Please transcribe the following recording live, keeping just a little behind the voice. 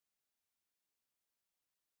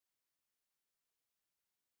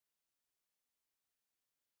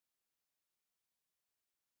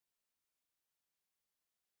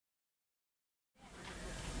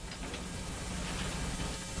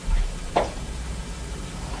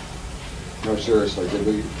No, seriously,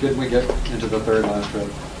 did we get into the third last bit?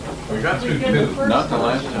 We got through two. Not the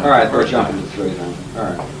last time. All right, we're jumping to three then. All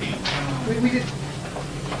right. We did.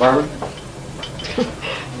 Barbara?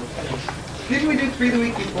 Didn't we do 3 the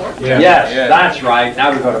week before? Yeah. Yes, Yeah. that's right.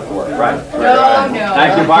 Now we go to 4. Right. No, no.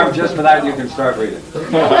 Thank you, Barbara. Just for that, you can start reading. We The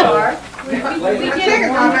did second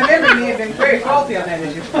time, one. my memory may have been very faulty on that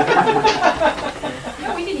issue.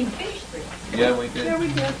 No, we didn't even finish 3. Yeah, we did. Yeah, we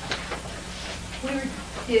did.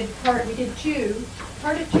 We did 2,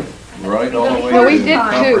 part of 2. Right, all the way. No, we to did two.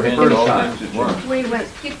 comprehend First all time. things at once. We went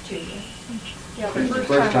skip 2. Yeah, The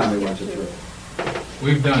first time we went to 3.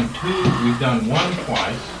 We've done 1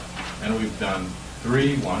 twice, and we've done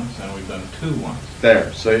 3 once, and we've done 2 once.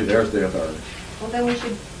 There, see, there's the authority. Well, then we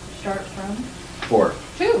should start from 4.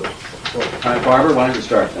 2. Barbara, why don't you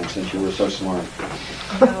start then, since you were so smart?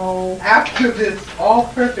 No. After this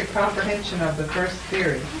all-perfect comprehension of the first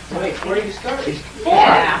theory. Wait, where do you start?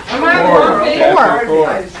 Yeah. Am I Four. wrong?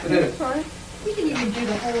 Okay, Four. We didn't even do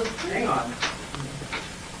the whole thing. Hang on.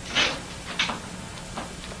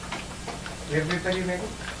 Everybody ready?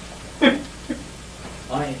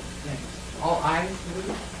 All eyes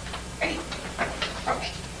moved.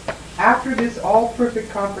 After this all-perfect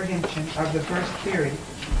comprehension of the first theory,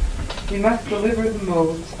 we must deliver the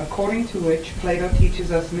modes according to which Plato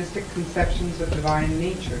teaches us mystic conceptions of divine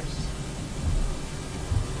natures.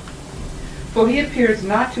 For he appears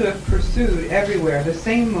not to have pursued everywhere the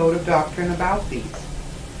same mode of doctrine about these,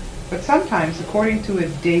 but sometimes according to a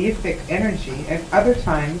deific energy, and at other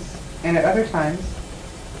times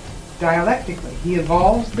dialectically, he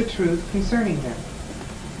evolves the truth concerning them.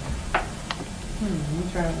 Let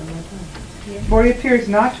me try that one more time. Yeah. For he appears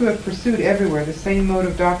not to have pursued everywhere the same mode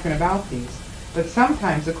of doctrine about these, but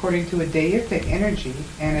sometimes according to a deific energy,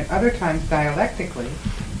 and at other times dialectically,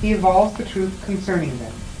 he evolves the truth concerning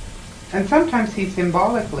them. And sometimes he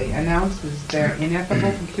symbolically announces their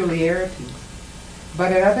ineffable peculiarities,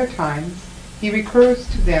 but at other times he recurs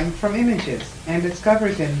to them from images, and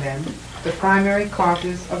discovers in them the primary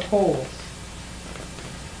causes of wholes.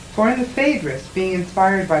 For in the Phaedrus, being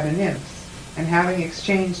inspired by the nymphs, and having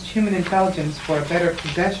exchanged human intelligence for a better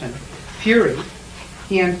possession, fury,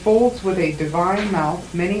 he unfolds with a divine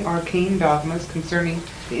mouth many arcane dogmas concerning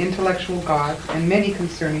the intellectual gods, and many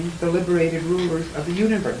concerning the liberated rulers of the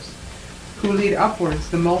universe, who lead upwards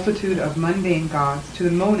the multitude of mundane gods to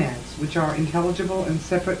the monads, which are intelligible and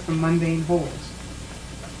separate from mundane wholes.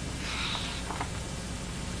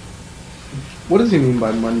 What does he mean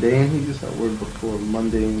by mundane? He used that word before,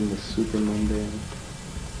 mundane, the super mundane.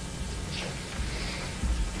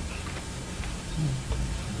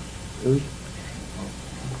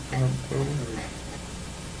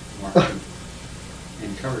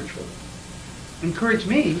 Encourage her. Encourage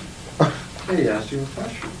me? He asked you a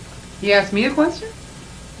question. He asked me a question?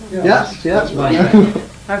 Yes, yes.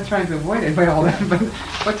 I was trying to avoid it by all that, but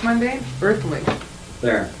what's mundane? Earthly.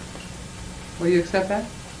 There. Will you accept that?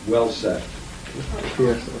 Well said.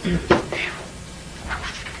 Yes.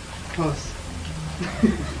 Close.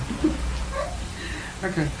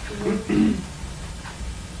 Okay.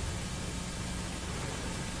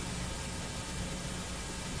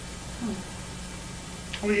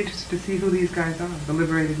 I'll be interested to see who these guys are, the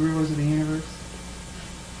liberated rulers of the universe.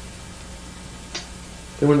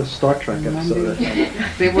 They were in the Star Trek episode.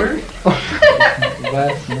 They were?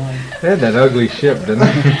 Last night. They had that ugly ship, didn't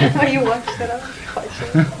they? Oh, you watched that? I was quite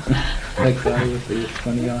sure. That guy with the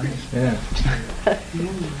funny eyes. Yeah.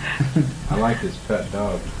 I like his pet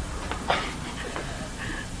dog.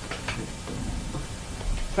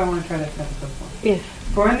 So I want to try that sentence before. Yes.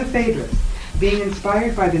 For in the Phaedrus, being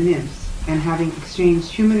inspired by the nymphs, and having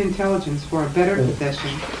exchanged human intelligence for a better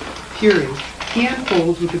possession, fury, he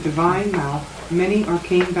unfolds with the divine mouth many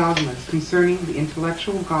arcane dogmas concerning the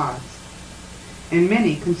intellectual gods, and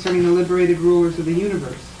many concerning the liberated rulers of the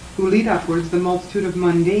universe, who lead upwards the multitude of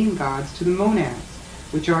mundane gods to the monads,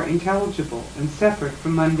 which are intelligible and separate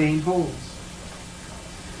from mundane wholes.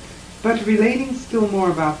 But relating still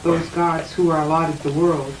more about those gods who are allotted the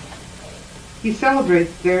world, he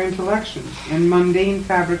celebrates their intellections and mundane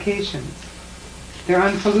fabrications, their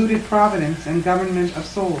unpolluted providence and government of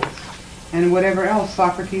souls, and whatever else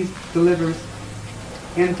Socrates delivers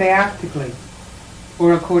entheastically,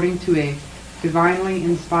 or according to a divinely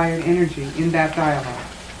inspired energy in that dialogue.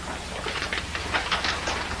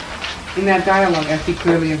 In that dialogue, as he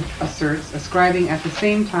clearly asserts, ascribing at the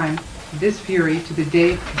same time this fury to the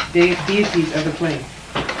deities of the place.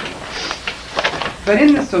 But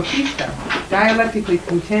in the Sophista, dialectically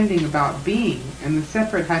contending about being and the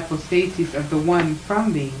separate hypostases of the one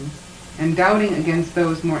from beings, and doubting against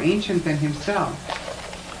those more ancient than himself,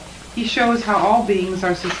 He shows how all beings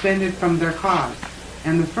are suspended from their cause,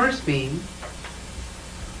 and the first being,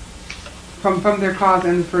 from their cause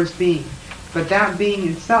and the first being. But that being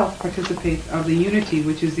itself participates of the unity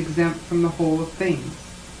which is exempt from the whole of things.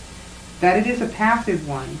 That it is a passive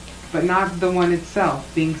one, but not the one itself,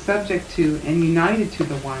 being subject to and united to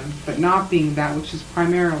the one, but not being that which is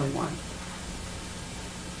primarily one.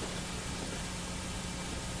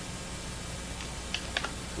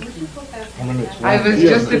 Would you put that I mean, it's back? I one. was Yeah,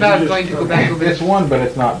 just about going to go back over It's this. one, but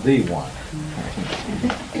it's not the one.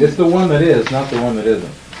 It's the one that is, not the one that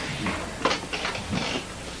isn't.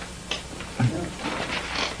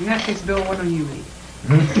 In that case, Bill, why don't you read?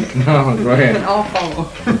 No, go And ahead. I'll follow.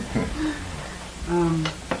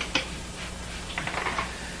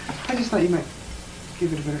 I just thought you might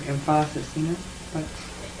give it a better emphasis, you know? But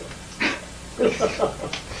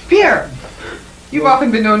Pierre, you've often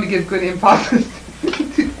been known to give good emphasis.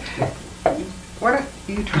 Why don't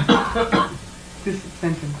you try this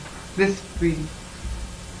sentence, this reading,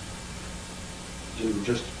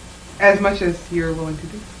 Just, as much as you're willing to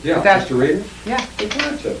do? yeah, But that's- just to read it? Yeah, If you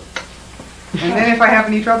want to. and then if I have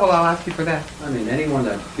any trouble, I'll ask you for that. I mean, anyone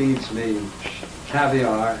that feeds me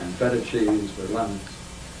caviar and feta cheese with lemons,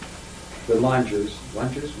 with lime juice,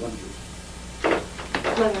 lime juice? Lemons,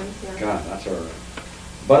 yeah. God, that's all right.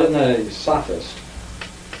 But in the sophist,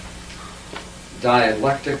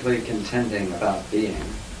 dialectically contending about being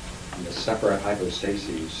and the separate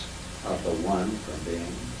hypostases of the one from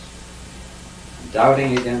beings, and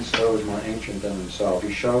doubting against those more ancient than himself,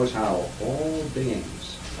 he shows how all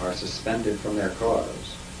beings are suspended from their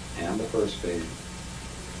cause and the first being,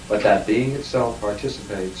 but that being itself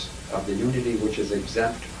participates of the unity which is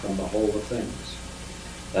exempt from the whole of things,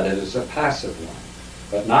 that it is a passive one,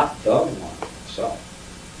 but not the one itself,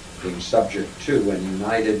 being subject to and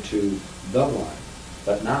united to the one,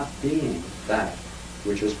 but not being that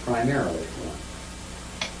which is primarily one.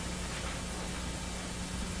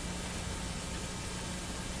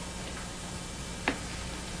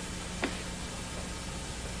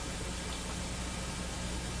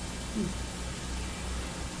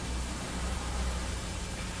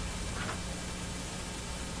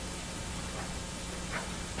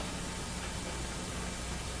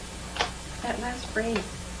 That last phrase.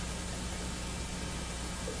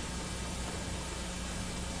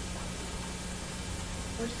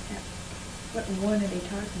 Where's that? What one are they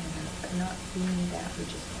talking about? But not being that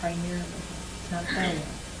which is primarily one. It's not that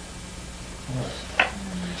one.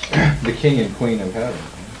 The king and queen of heaven.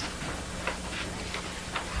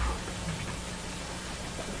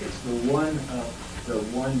 It's the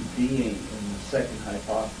one being in the second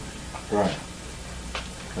hypothesis. Right.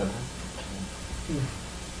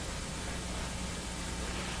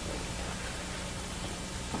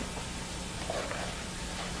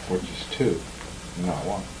 Which is two, not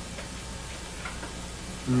one.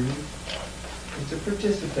 It's a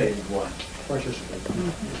participating one. Participate.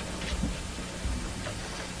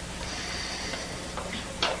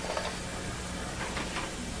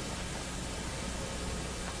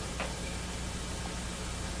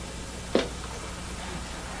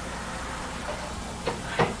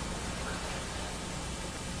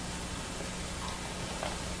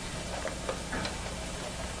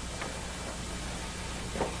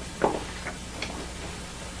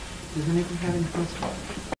 Does anyone have any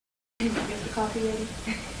questions? Is the coffee ready?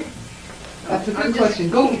 That's a good question.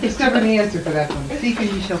 Go discover the answer for that one. Seek and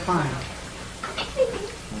you shall find.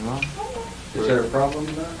 Is there a problem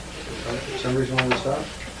with that? For some reason why we stopped?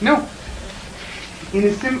 No. In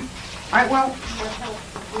a well,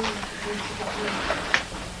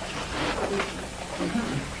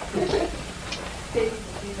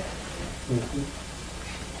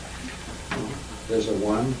 There's a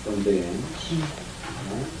one from beings.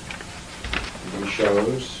 Right? And he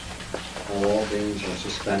shows how all beings are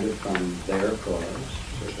suspended from their cause.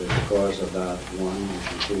 So there's the cause of that one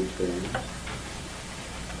which includes beings.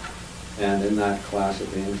 And in that class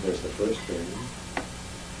of beings, there's the first being.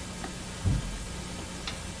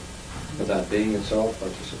 But that being itself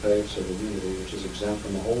participates of the unity which is exempt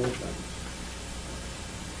from the whole of things.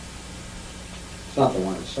 It's not the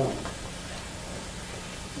one itself.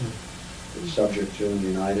 It's subject to and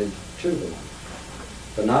united to the one,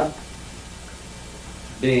 but not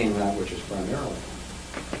being that which is primarily one.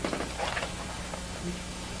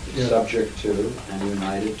 It's subject to and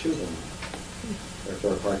united to the one.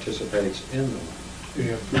 Therefore, it participates in the one.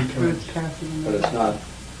 Yeah, three but it's times. passing. But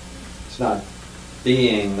it's not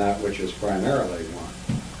being that which is primarily one.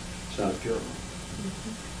 It's not a pure one.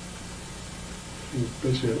 It's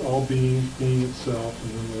basically all being itself,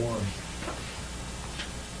 and then the one.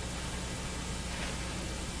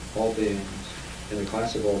 All beings In the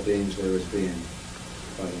class of all beings there is being,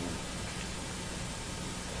 by the way.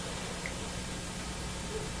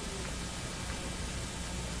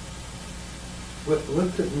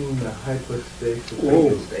 What's it mean, the hypostasis? Whoa.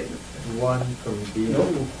 One from being. No,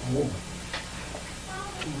 whoa.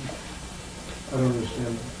 I don't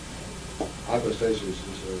understand. Hypostasis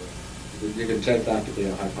is you can take that to be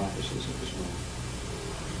a hypothesis at this moment.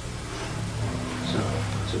 So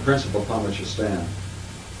it's a principle upon which you stand.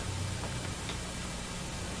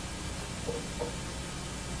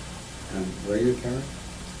 And where are you, Karen?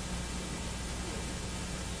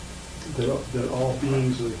 That all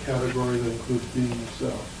beings are the category that includes being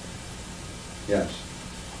itself. Yes.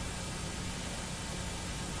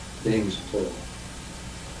 Beings plural.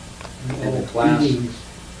 In the All class, beings,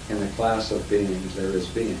 in the class of beings, there is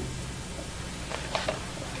being.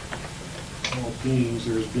 all beings,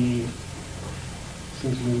 there's being,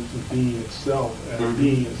 synonyms of being itself, and Mhm.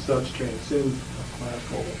 being as such transcends a class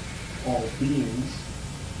called all beings.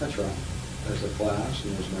 That's right. There's a class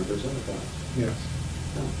and there's members of the class. Yes.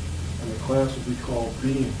 Yeah. And the class would be called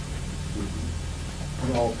being,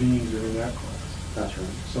 and all beings are in that class. That's right.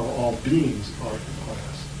 So all beings are the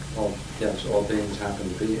class. Yes, all beings happen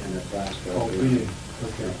to be in a class called All being,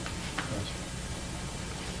 okay. Gotcha.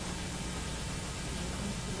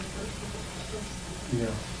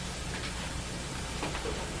 Yeah.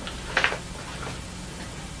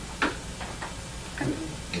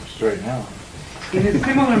 Straight now. In a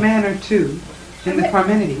similar manner, too, in the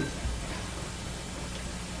Parmenides,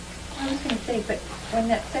 I was going to say, but when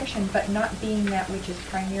that section, but not being that which is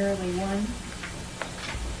primarily one,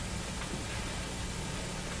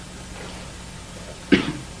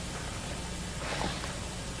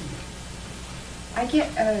 I get,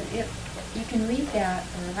 you can read that,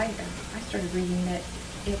 or I started reading that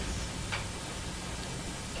it's,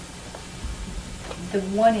 the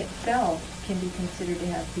one itself can be considered to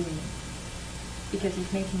have being, because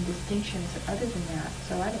he's making distinctions other than that.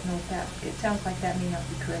 So I don't know if that, it sounds like that may not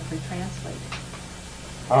be correctly translated.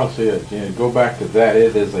 I don't see it. Go back to that.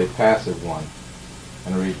 It is a passive one,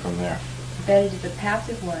 and read from there. That it is a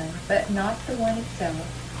passive one, but not the one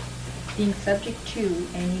itself, being subject to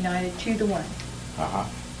and united to the one,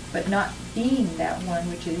 but not being that one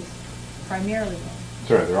which is primarily one.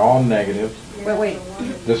 Sorry, they're all negatives. Wait.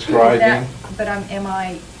 Describing. But am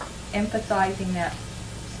I emphasizing that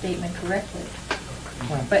statement correctly?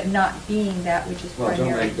 But not being that which is Well, don't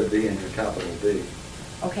primarily. make the B into capital B.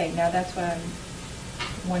 Okay, now that's what I'm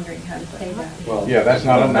wondering how to say that. Well, Yeah, that's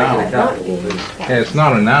not a don't make it noun. capital B. Yeah, it's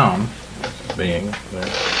not a noun, being.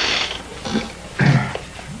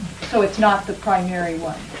 So it's not the primary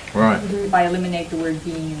one. Right. If I eliminate the word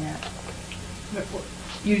being in that.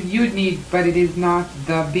 you'd need, but it is not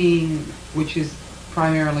the being which is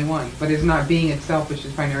primarily one, but it's not being itself which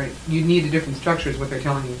is primarily. You need a different structure is what they're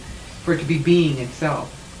telling you, for it to be being itself.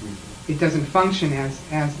 It doesn't function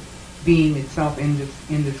as being itself in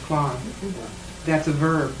this clause. That's a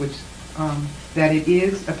verb, which that it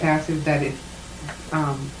is a passive, that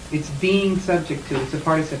it's being subject to. It's a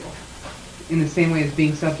participle, in the same way as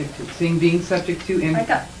being subject to. Seeing being subject to and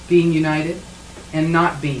being united, and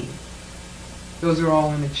not being. Those are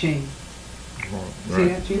all in a chain. See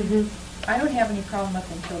that, Gina? I don't have any problem up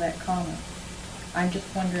until that comma. I'm just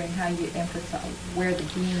wondering how you emphasize where the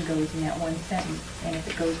being goes in that one sentence. And if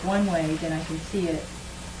it goes one way, then I can see it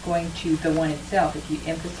going to the one itself. If you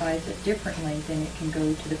emphasize it differently, then it can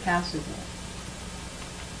go to the passive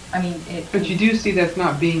one. I mean, it. But you do see that's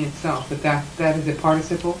not being itself, but that is a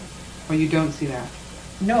participle, or you don't see that?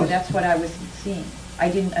 No, that's what I was seeing. I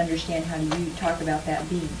didn't understand how you talk about that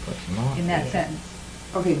being in that sentence.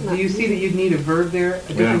 Okay, do you see that you'd need a verb there,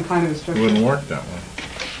 a different kind of a It structure? wouldn't work that way.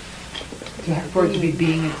 For it to be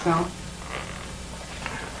being itself?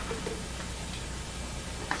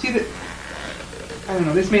 See that, I don't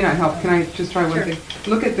know, this may not help. Can I just try one Sure. thing?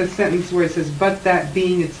 Look at the sentence where it says, but that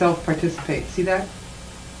being itself participates. See that?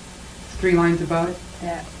 It's 3 lines above it.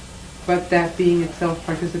 That. But that being itself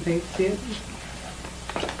participates. See it?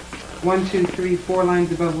 1, 2, 3, 4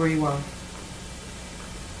 lines above where you are.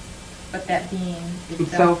 But that being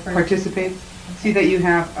Itself participates. See that you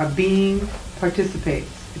have a being participates.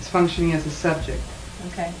 It's functioning as a subject.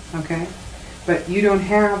 Okay. Okay? But you don't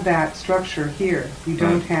have that structure here. You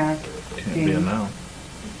don't have Can't be a noun.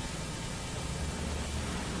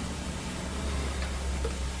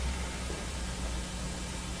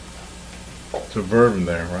 It's a verb in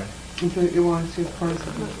there, right? It wants to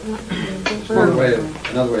participle.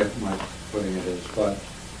 Another way of my putting it is, but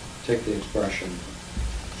take the expression,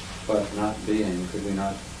 but not being, could we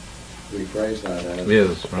not rephrase that as.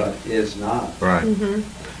 Is, right. But is not. Right. Mhm.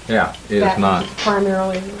 Yeah, is That not. which is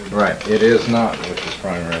primarily. Right, it is not, which is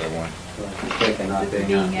primarily one. Taken not being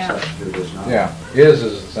Being out, out. substitute is not. Yeah, is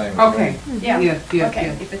the same as Okay. Yeah. Yes, yes, Okay,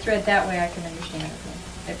 yes. if it's read that way, I can understand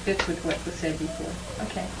it. It fits with what was said before.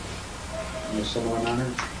 Okay. In a similar manner?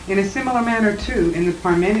 In a similar manner, too, in the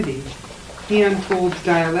Parmenides, he unfolds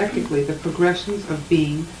dialectically the progressions of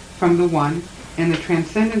being from the one and the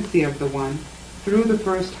transcendency of the one through the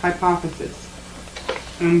first hypothesis.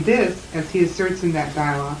 And this, as he asserts in that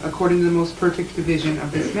dialogue, according to the most perfect division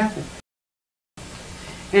of this method.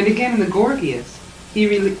 And again in the Gorgias, he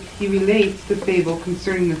relates the fable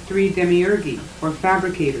concerning the three demiurgi, or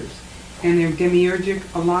fabricators, and their demiurgic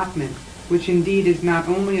allotment, which indeed is not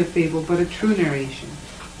only a fable but a true narration.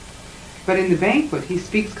 But in the banquet he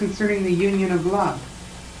speaks concerning the union of love,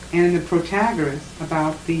 and in the Protagoras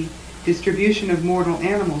about the distribution of mortal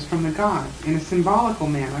animals from the gods, in a symbolical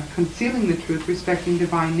manner, concealing the truth respecting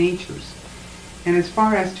divine natures, and as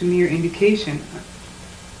far as to mere indication,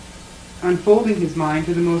 unfolding his mind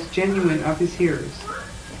to the most genuine of his hearers.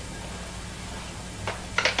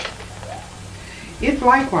 If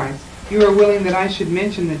likewise you are willing that I should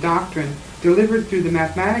mention the doctrine delivered through the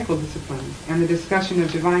mathematical disciplines, and the discussion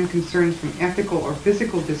of divine concerns from ethical or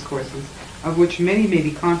physical discourses, of which many may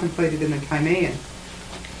be contemplated in the Timaeus,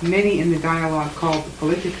 many in the dialogue called the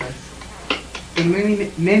Politicus, and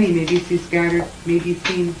many may be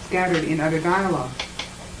seen scattered in other dialogues.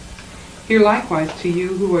 Here likewise to you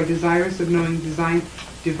who are desirous of knowing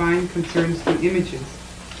divine concerns through images,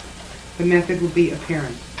 the method will be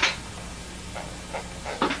apparent.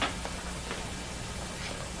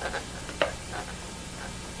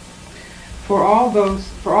 For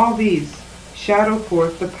all these shadow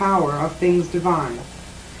forth the power of things divine.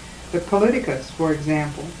 The Politicus, for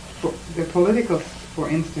example, for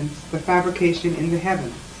instance, the fabrication in the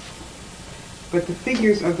heavens. But the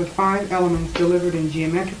figures of the 5 elements delivered in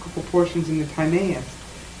geometrical proportions in the Timaeus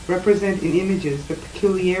represent in images the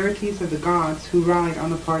peculiarities of the gods who ride on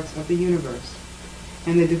the parts of the universe,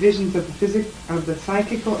 and the divisions of the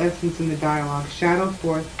psychical essence in the dialogue shadow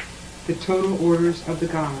forth the total orders of the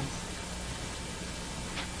gods.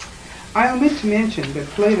 I omit to mention that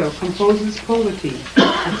Plato composes polity,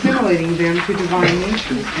 assimilating them to divine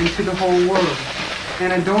natures and to the whole world,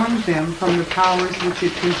 and adorns them from the powers which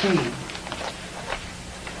it contains.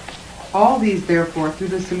 All these, therefore, through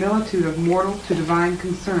the similitude of mortal to divine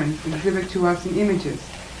concerns, exhibit to us in images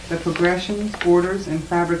the progressions, orders, and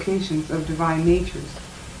fabrications of divine natures,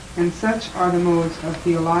 and such are the modes of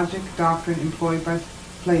theologic doctrine employed by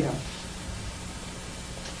Plato.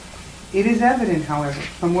 It is evident, however,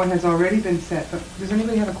 from what has already been said. Does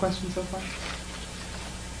anybody have a question so far?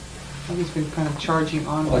 I've just been kind of charging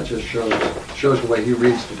on. Well, it just shows the way he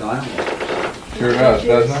reads the dialogue. Sure does,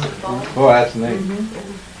 doesn't it? Oh, that's neat.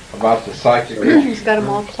 Mm-hmm. About the psychical. He's got them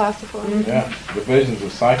all classified. Mm-hmm. Yeah, divisions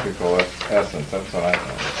of psychical essence. That's what I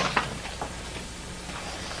thought.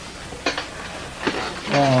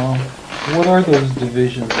 What are those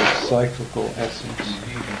divisions of psychical essence?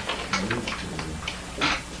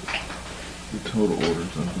 The total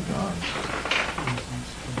orders of the gods.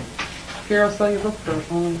 Pierre, I'll sell your book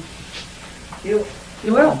for only. He'll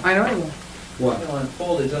You will. I know you will. What? he'll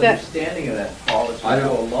unfold his That- understanding of that, Paul, as we I go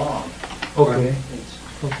don't- along. Okay. It's-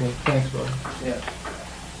 Okay, thanks, Bob. Yeah.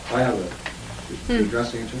 I have it. You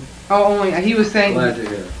addressing it to him? Oh, only he was saying. Glad to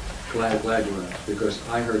hear. Glad you asked, because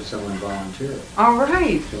I heard someone volunteer All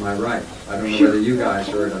right. to my right. I don't know whether you guys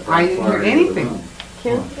heard it. I didn't hear anything.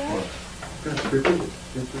 Can Just repeat it.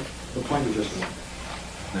 The point you just made.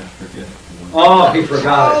 I forget. Oh, he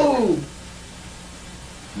forgot it. Oh.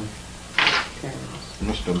 Okay.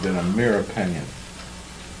 Must have been a mere opinion.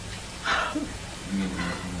 You mean the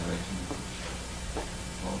innovation?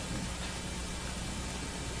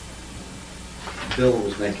 Bill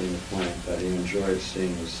was making the point that he enjoyed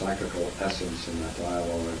seeing the psychical essence in that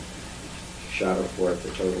dialogue shadow forth the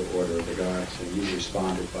total order of the gods, and you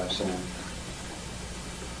responded by saying,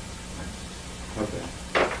 okay.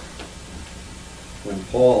 When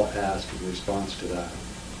Paul asked in response to that,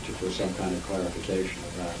 for some kind of clarification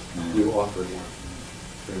of that, you offered one.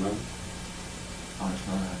 Remember? I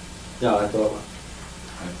thought Yeah, I thought.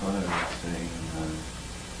 I was saying,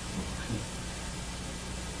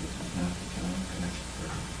 this is not the time connected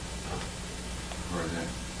for that.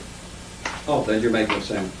 Oh, then you're making the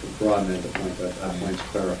same, broadening the point, that point's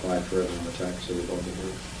clarified further in the text, so we both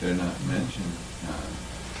agree. They're not mentioned,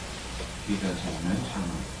 he doesn't mention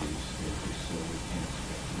these, so we can't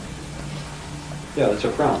speculate about Yeah, it's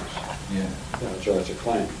a promise. it. Yeah. Yeah, so it's a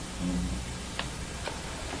claim.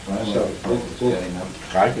 So I So, like the focus we'll- getting up.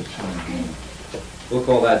 I could. We'll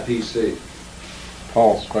call that PC.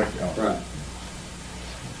 Paul's speculative. Right.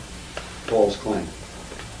 Paul's claim.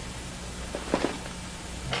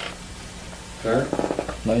 Fair?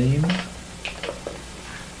 Claim?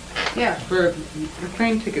 Yeah, for a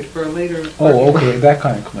train ticket for a later. Oh, okay, that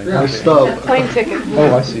kind of claim. Yeah. Okay. Stub. Plane ticket.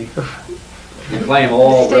 Oh, I see. You claim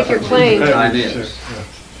all Stake your references to claim. Timaeus.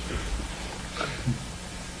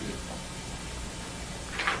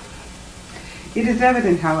 It is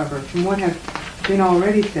evident, however, from what has been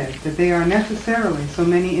already said, that they are necessarily so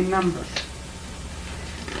many in number.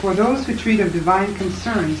 For those who treat of divine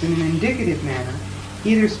concerns in an indicative manner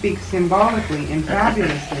either speak symbolically and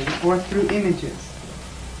fabulously or through images.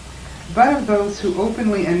 But of those who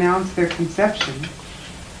openly announce their conception,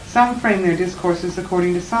 some frame their discourses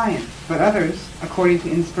according to science, but others according to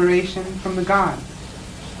inspiration from the gods.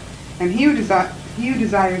 And he who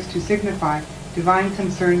desires to signify divine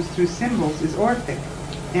concerns through symbols is Orphic,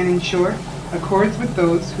 and in short, accords with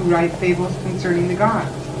those who write fables concerning the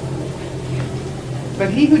gods. But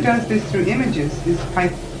he who does this through images is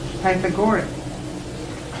Pythagorean,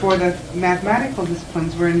 for the mathematical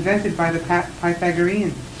disciplines were invented by the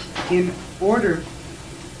Pythagoreans in order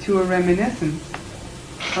to a reminiscence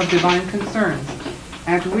of divine concerns,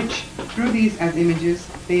 at which, through these as images,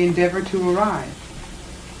 they endeavor to arrive.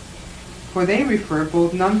 For they refer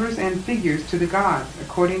both numbers and figures to the gods,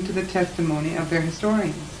 according to the testimony of their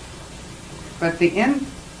historians. But the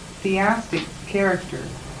entheistic character,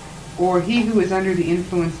 or he who is under the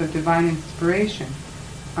influence of divine inspiration,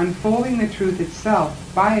 unfolding the truth itself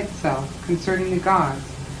by itself concerning the gods,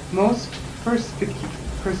 most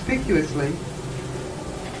perspicuously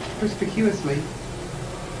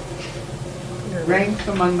ranks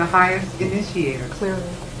among the highest initiators. Clearly.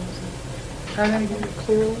 Try that again.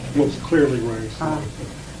 Clearly. Most clearly raised.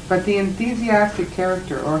 But the enthusiastic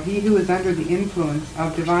character, or he who is under the influence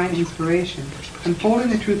of divine inspiration, unfolding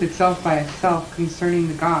the truth itself by itself concerning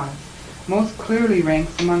the gods, most clearly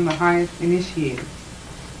ranks among the highest initiators.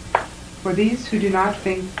 For these who do not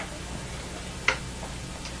think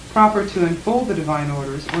proper to unfold the divine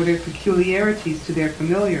orders or their peculiarities to their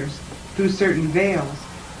familiars through certain veils,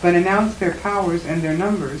 but announce their powers and their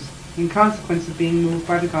numbers in consequence of being moved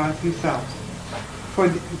by the gods themselves.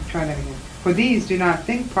 For these do not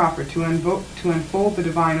think proper to unfold the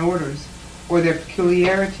divine orders or their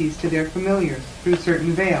peculiarities to their familiars through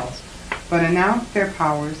certain veils, but announce their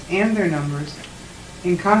powers and their numbers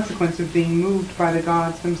in consequence of being moved by the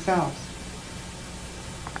gods themselves.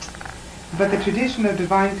 But the tradition of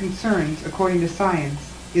divine concerns, according to science,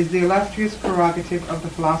 is the illustrious prerogative of the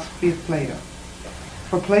philosophy of Plato.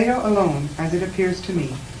 For Plato alone, as it appears to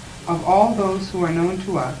me, of all those who are known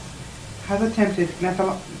to us, has attempted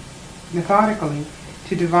methodically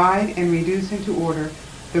to divide and reduce into order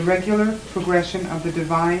the regular progression of the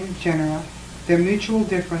divine genera, their mutual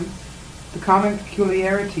difference, the common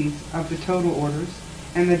peculiarities of the total orders,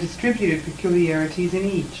 and the distributed peculiarities in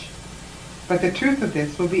each. But the truth of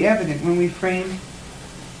this will be evident when we frame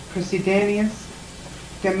Procedaneous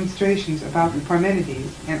demonstrations about the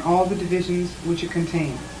Parmenides and all the divisions which it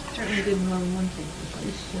contains. Certainly didn't learn one thing.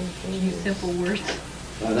 Use simple words.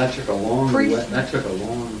 That took a long Priest. that took a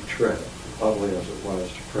long trip, lovely as it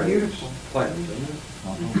was, to praise Beautiful. Plato, didn't it?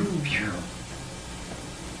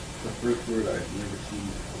 The first word I've never seen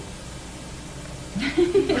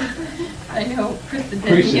I know,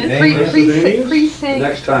 Precedenious. The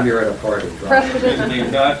next time you're at a party, drop it.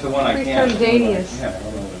 Precedent. That's the one I can't. Precedenious. Yeah, I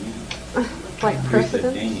don't know what it means. Like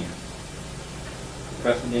precedence?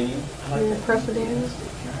 Precedenious? Yeah, precedence.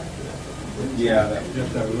 Yeah, that. You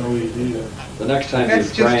have to have an OED. The next time you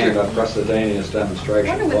That's just frame your- a Procedaneous I demonstration,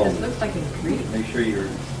 wonder what this well, looks like in Greek. Make sure you're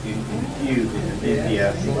infused in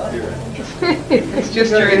enthusiasm. It's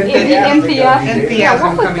just your Enthusiasm. Yeah, enthusiasm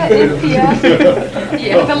what was coming that through. enthusiasm?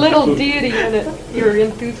 Yeah. With a little deity in it. Your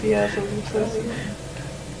enthusiasm.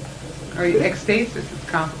 Or ecstasis,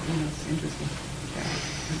 it's interesting.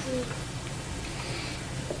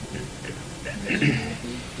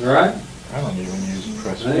 all right? I don't even use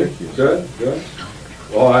Hey, perspicuous. good.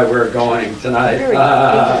 Boy, we're going tonight. Very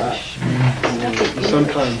English.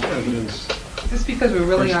 Sometimes evidence. Just because we're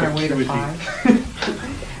really on our way to Perspicuity.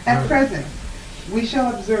 5. At present, we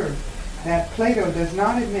shall observe that Plato does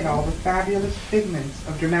not admit all the fabulous figments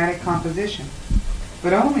of dramatic composition,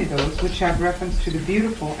 but only those which have reference to the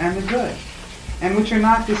beautiful and the good, and which are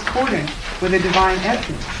not discordant with a divine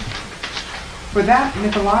essence. For that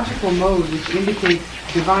mythological mode which indicates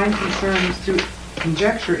divine concerns through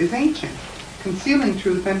conjecture is ancient, concealing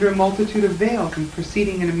truth under a multitude of veils and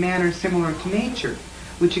proceeding in a manner similar to nature,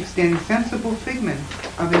 which extends sensible figments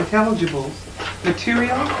of intelligibles,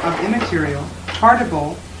 material of immaterial,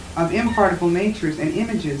 partible of impartible natures and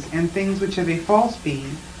images and things which have a false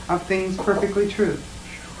being, of things perfectly true.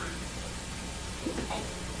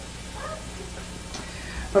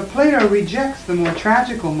 But Plato rejects the more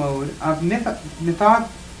tragical mode of mythologizing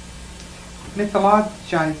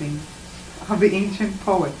of the ancient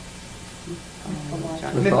poets.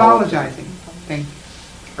 Mythologizing, thank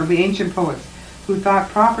you, of the ancient poets, who thought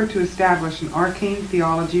proper to establish an arcane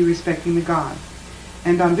theology respecting the gods,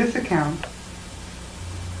 and on this account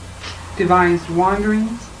devised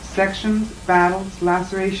wanderings, sections, battles,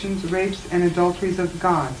 lacerations, rapes, and adulteries of the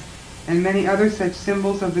gods, and many other such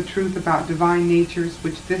symbols of the truth about divine natures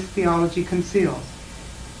which this theology conceals.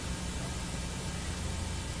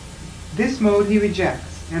 This mode he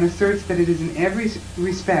rejects, and asserts that it is in every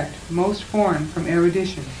respect most foreign from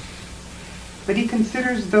erudition. But he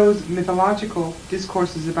considers those mythological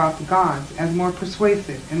discourses about the gods as more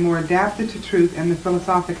persuasive and more adapted to truth and the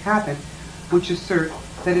philosophic habit, which assert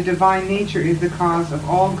that a divine nature is the cause of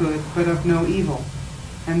all good but of no evil,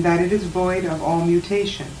 and that it is void of all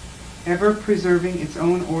mutation, ever preserving its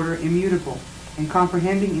own order immutable, and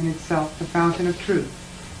comprehending in itself the fountain of truth,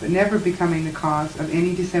 but never becoming the cause of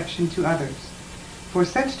any deception to others. For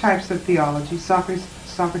such types of theology,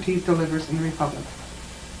 Socrates delivers in the Republic.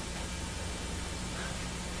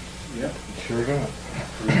 Yep. Sure does.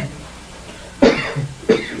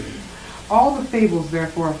 All the fables,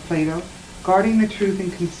 therefore, of Plato, guarding the truth in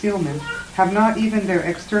concealment, have not even their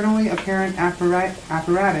externally apparent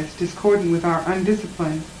apparatus discordant with our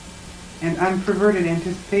undisciplined and unperverted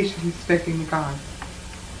anticipation respecting the gods.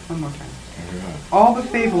 One more time. All the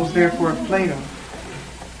fables, therefore, of Plato,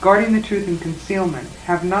 guarding the truth in concealment,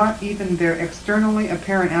 have not even their externally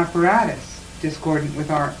apparent apparatus discordant with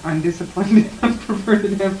our undisciplined and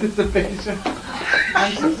unperverted anticipation.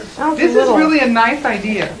 This is really a nice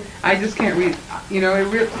idea. I just can't read. You know, it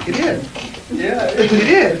is. Yeah. It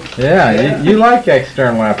is. Yeah, you like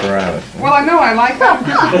external apparatus. Well, I know. I like that.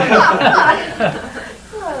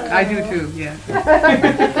 I do too. Yeah.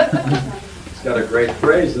 It's got a great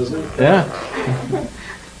phrase, doesn't it? Yeah.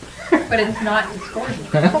 But it's not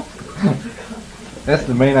discordant. That's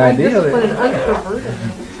the main idea. Undisciplined and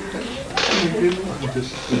unperverted.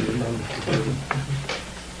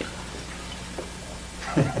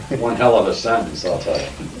 One hell of a sentence, I'll tell you.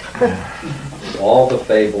 All the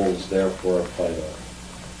fables, therefore, of Plato,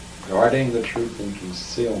 guarding the truth in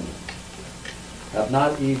concealment, have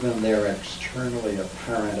not even their externally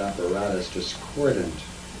apparent apparatus discordant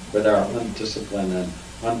with our undisciplined and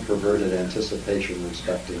unperverted anticipation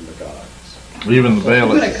respecting the gods. Even the veil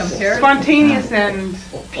What a is comparison. Spontaneous and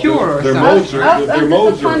pure. or Their something.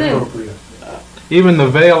 modes are fun end. appropriate. even the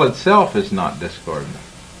veil itself is not discordant.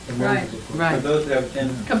 Right. Right. For those who have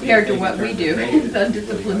tendency Compared to think what in we terms do, of it's fables,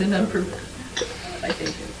 undisciplined and unperverted. I think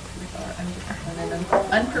it's undisciplined and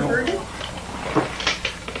unperverted.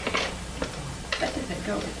 That doesn't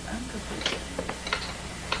go with unperverted.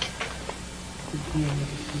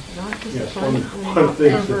 Not Yes, disciplined one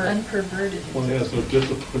thinks that Unperverted. one has no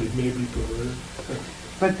discipline, he may be perverted.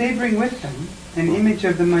 But they bring with them an image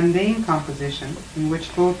of the mundane composition, in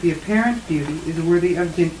which both the apparent beauty is worthy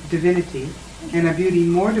of divinity, and a beauty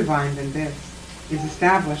more divine than this is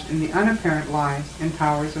established in the unapparent lives and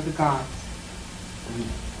powers of the gods.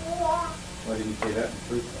 Why did you say that in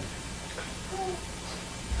the first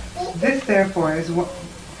place? This, therefore, is what.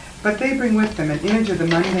 But they bring with them an image of the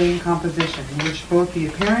mundane composition, in which both the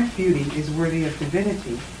apparent beauty is worthy of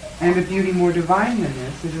divinity, and a beauty more divine than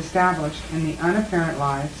this is established in the unapparent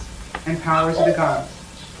lives and powers of the gods.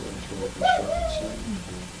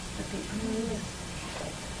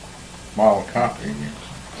 Model copy.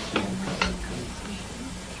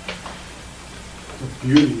 The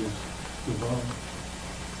beauty is divine.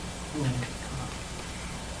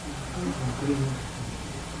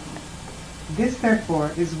 This,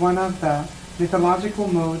 therefore, is one of the mythological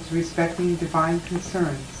modes respecting divine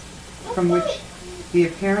concerns, from which the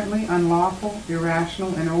apparently unlawful,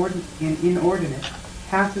 irrational, and inordinate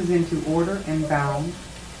passes into order and bound,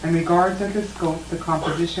 and regards as a scope the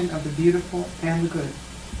composition of the beautiful and the good.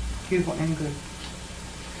 Beautiful and good.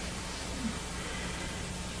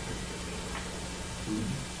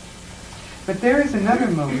 But there is another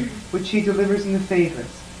mode which he delivers in the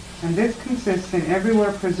Phaedrus, and this consists in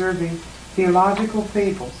everywhere preserving theological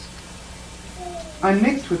fables,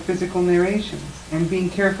 unmixed with physical narrations, and being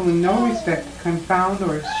careful in no respect to confound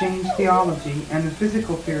or exchange theology and the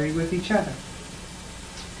physical theory with each other.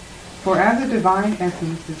 For as a divine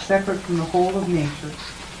essence is separate from the whole of nature,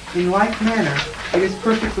 in like manner it is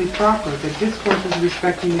perfectly proper that discourses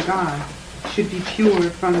respecting the gods should be pure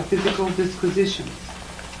from the physical disquisitions.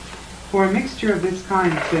 For a mixture of this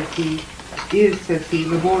kind, says he, is, says he,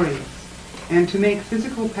 laborious, and to make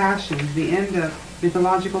physical passions the end of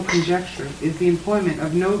mythological conjecture is the employment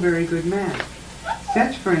of no very good man.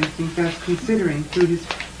 Such, for instance, as considering through his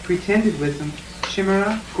pretended wisdom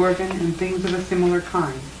chimera, gorgon, and things of a similar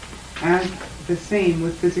kind, as the same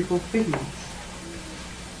with physical figments.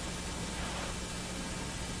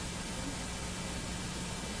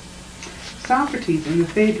 Socrates in the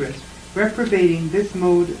Phaedrus, reprobating this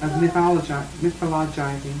mode of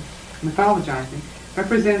mythologizing,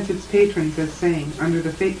 represents its patrons as saying, under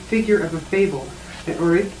the figure of a fable, that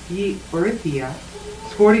Orithyia,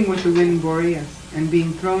 sporting with the wind Boreas, and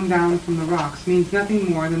being thrown down from the rocks, means nothing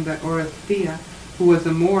more than that Orithyia, who was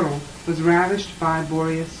a mortal, was ravished by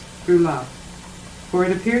Boreas through love. For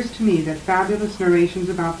it appears to me that fabulous narrations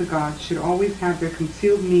about the gods should always have their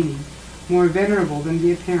concealed meaning more venerable than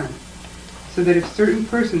the apparent, so that if certain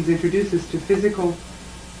persons introduce to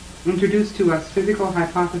us physical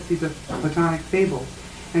hypotheses of Platonic fables,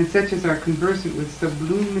 and such as are conversant with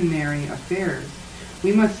sublunary affairs,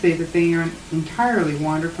 we must say that they are entirely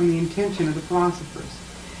wander from the intention of the philosophers,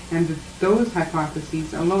 and that those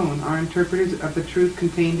hypotheses alone are interpreters of the truth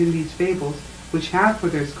contained in these fables, which have for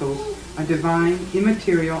their scope a divine,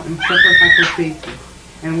 immaterial, and separate hypostasis,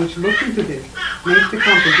 and which, looking to this, make the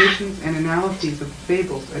compositions and analyses of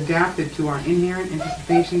fables adapted to our inherent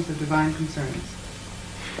anticipations of divine concerns.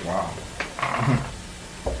 Wow.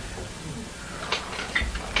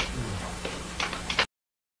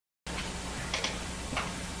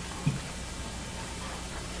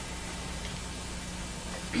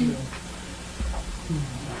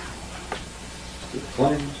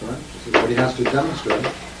 Claims, right? This is what he has to demonstrate.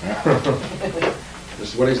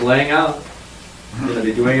 This is what he's laying out. He's going to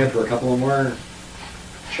be doing it for a couple of more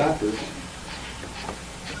chapters.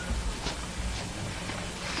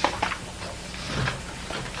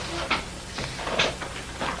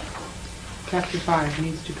 Chapter 5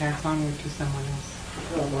 needs to pass onward to someone else.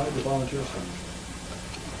 Well, why the volunteers come?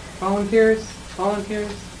 Volunteers?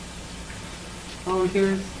 Volunteers?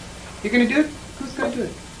 Volunteers? You're going to do it? Who's going to do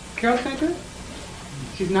it? Carol's going to do it?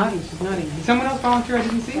 She's nodding, she's nodding. Did someone else volunteer I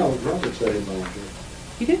didn't see? No, Robert said he volunteered.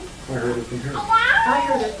 He did? I heard it from here. I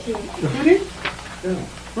heard it too. Who did? Yeah.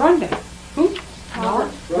 Rhonda. Who?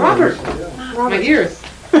 Robert. Robert. Yeah. My ears.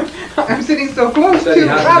 I'm sitting so close He said to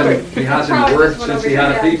Robert. he hasn't worked since he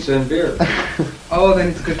had a pizza and beer. Oh, then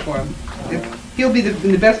it's good for him. He'll be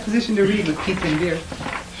in the best position to read with pizza and beer.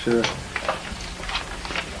 Sure.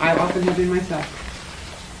 I often have been myself.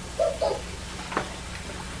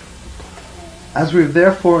 As we have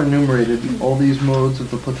therefore enumerated all these modes of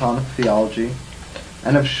the Platonic theology,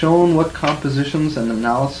 and have shown what compositions and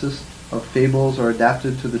analysis of fables are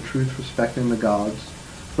adapted to the truth respecting the gods,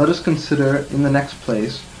 let us consider, in the next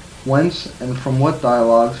place, whence and from what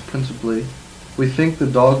dialogues principally we think the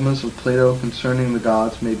dogmas of Plato concerning the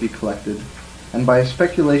gods may be collected, and by a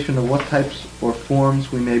speculation of what types or forms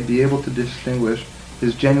we may be able to distinguish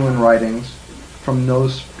his genuine writings from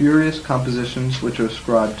those spurious compositions which are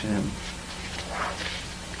ascribed to him.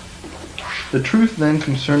 The truth then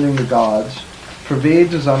concerning the gods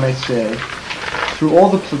pervades, as I may say, through all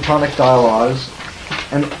the Platonic dialogues,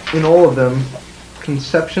 and in all of them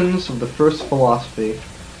conceptions of the first philosophy,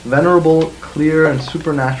 venerable, clear, and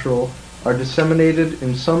supernatural, are disseminated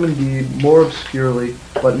in some indeed more obscurely,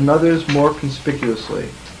 but in others more conspicuously.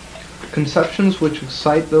 Conceptions which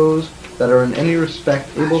excite those that are in any respect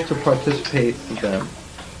able to participate of them,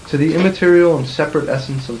 to the immaterial and separate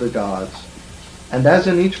essence of the gods. And as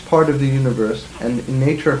in each part of the universe, and in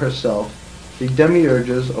nature herself, the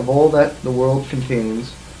demiurges of all that the world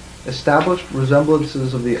contains established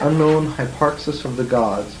resemblances of the unknown hyparxis of the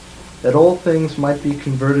gods, that all things might be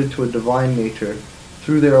converted to a divine nature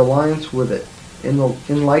through their alliance with it. In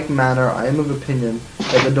like manner, I am of opinion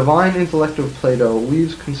that the divine intellect of Plato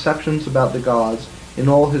weaves conceptions about the gods in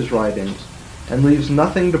all his writings, and leaves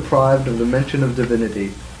nothing deprived of the mention of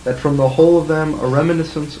divinity, that from the whole of them a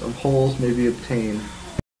reminiscence of wholes may be obtained.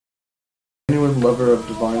 Genuine lover of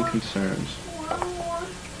divine concerns.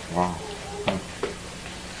 Wow.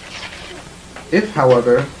 If,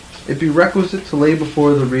 however, it be requisite to lay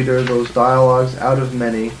before the reader those dialogues out of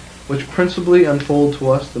many, which principally unfold to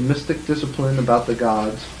us the mystic discipline about the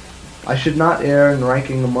gods, I should not err in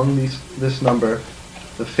ranking among this number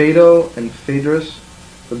the Phaedo and Phaedrus,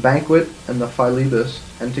 the Banquet and the Philebus,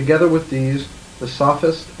 and together with these the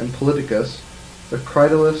Sophist and Politicus, the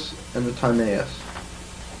Critolus and the Timaeus.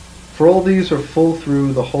 For all these are full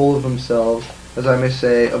through the whole of themselves, as I may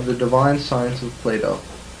say, of the divine science of Plato.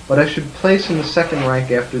 But I should place in the second rank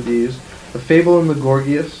after these the fable in the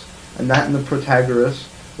Gorgias, and that in the Protagoras,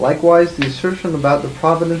 likewise the assertion about the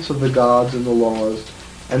providence of the gods and the laws,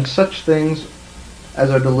 and such things as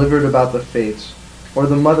are delivered about the fates, or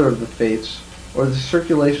the mother of the fates, or the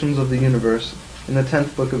circulations of the universe in the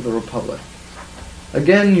 10th book of the Republic.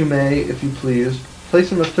 Again, you may, if you please,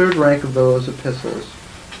 place in the third rank of those epistles,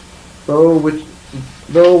 though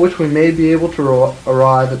which we may be able to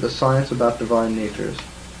arrive at the science about divine natures.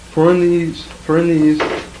 For in these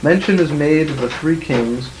mention is made of the three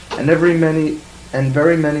kings, and very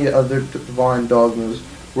many other divine dogmas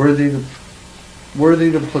worthy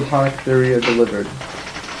the Platonic theory are delivered.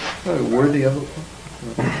 Worthy of it?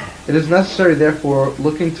 It is necessary, therefore,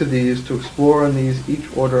 looking to these, to explore in these each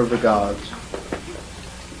order of the gods.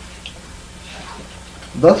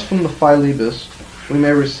 Thus from the Philebus we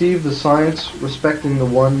may receive the science respecting the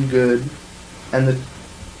one good, and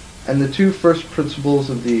the two first principles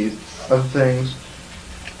of things,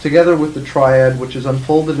 together with the triad which is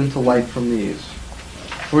unfolded into light from these.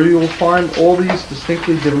 For you will find all these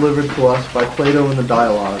distinctly delivered to us by Plato in the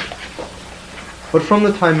Dialogue. But from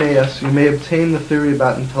the Timaeus you may obtain the theory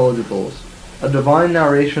about intelligibles, a divine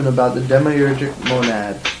narration about the demiurgic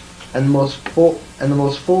monad, and the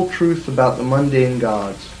most full truth about the mundane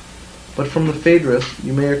gods. But from the Phaedrus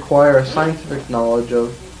you may acquire a scientific knowledge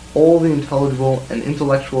of all the intelligible and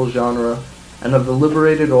intellectual genera, and of the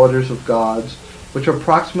liberated orders of gods, which are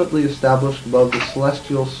proximately established above the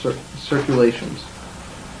celestial circulations.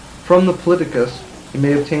 From the Politicus you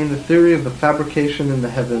may obtain the theory of the fabrication in the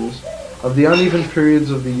heavens, of the uneven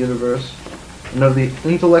periods of the universe, and of the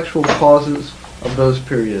intellectual causes of those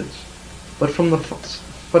periods. But from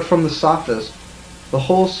the Sophist, the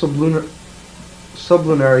whole sublunary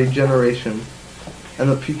generation, and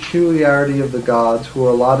the peculiarity of the gods who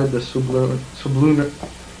are allotted the sublunary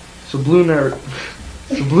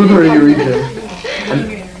region,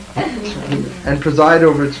 and preside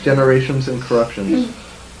over its generations and corruptions.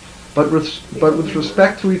 But with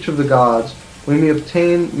respect to each of the gods, we may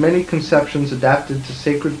obtain many conceptions adapted to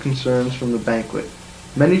sacred concerns from the banquet,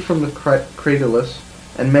 many from the Cratylus,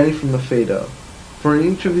 and many from the Phaedo. For in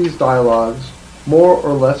each of these dialogues, more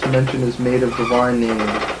or less mention is made of divine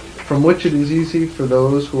names, from which it is easy for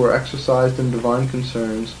those who are exercised in divine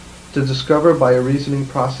concerns to discover by a reasoning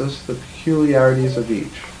process the peculiarities of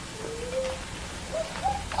each.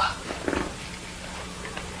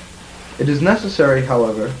 It is necessary,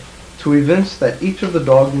 however, to evince that each of the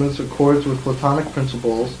dogmas accords with Platonic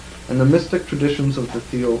principles and the mystic traditions of the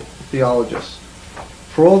theologists.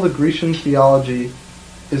 For all the Grecian theology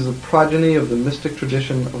is the progeny of the mystic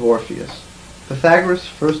tradition of Orpheus. Pythagoras,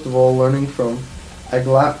 first of all, learning from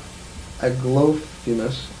Aglaophimus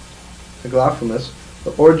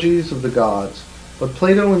the orgies of the gods, but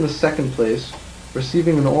Plato in the second place,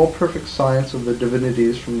 receiving an all-perfect science of the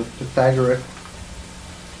divinities from the Pythagorean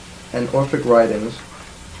and Orphic writings.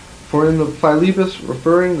 For in the Philebus,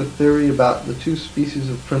 referring the theory about the two species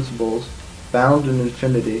of principles, bound in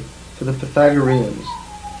infinity, to the Pythagoreans,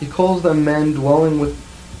 he calls them men dwelling with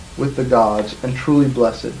the gods, and truly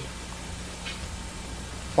blessed.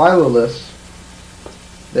 Philolaus,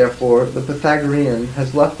 therefore, the Pythagorean,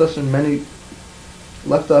 has left us in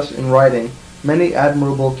writing many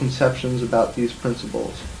admirable conceptions about these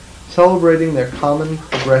principles, celebrating their common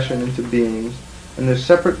progression into beings and their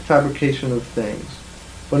separate fabrication of things.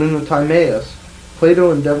 But in the Timaeus,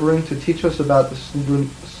 Plato, endeavoring to teach us about the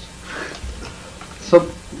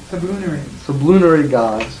sublunary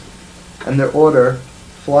gods and their order,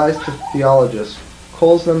 flies to theologists,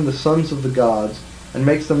 calls them the sons of the gods, and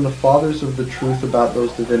makes them the fathers of the truth about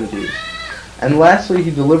those divinities. And lastly,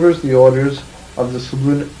 he delivers the orders of the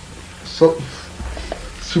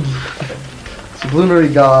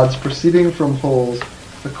sublunary gods proceeding from wholes,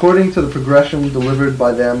 according to the progression delivered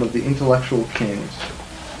by them of the intellectual kings.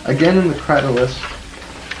 Again in the Cratylus,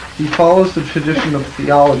 he follows the tradition of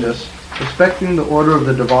theologists respecting the order of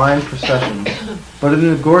the divine processions, but in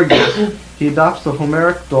the Gorgias he adopts the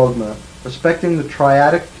Homeric dogma respecting the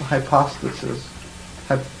triadic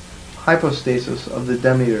hypostasis of the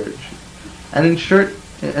demiurge, and in short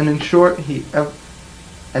he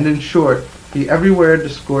everywhere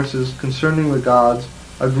discourses concerning the gods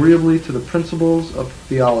agreeably to the principles of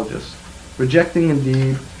theologists, rejecting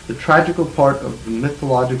indeed the tragical part of the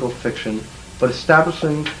mythological fiction, but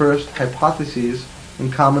establishing first hypotheses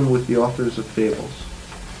in common with the authors of fables.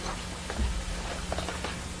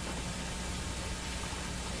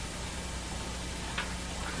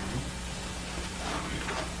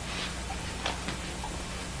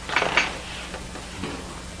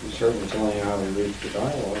 He's certainly telling you how he reads the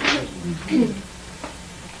dialogue, isn't he?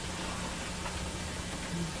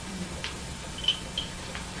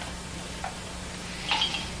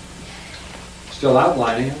 Still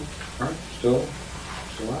outlining him, right? Still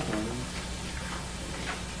outlining him.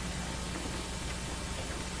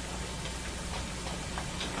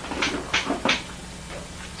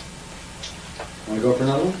 to go for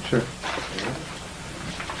another one? Sure.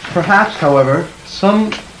 Perhaps, however,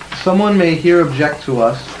 someone may here object to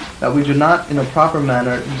us that we do not in a proper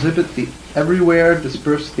manner exhibit the everywhere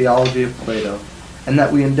dispersed theology of Plato, and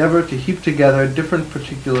that we endeavor to heap together different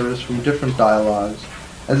particulars from different dialogues,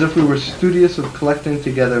 as if we were studious of collecting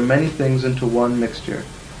together many things into one mixture,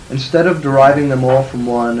 instead of deriving them all from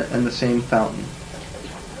one and the same fountain.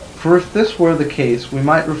 For if this were the case, we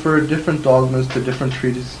might refer different dogmas to different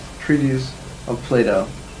treatises of Plato.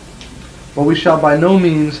 But we shall by no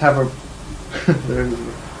means have a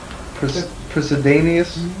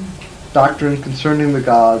Presidaneous doctrine concerning the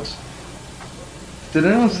gods. Did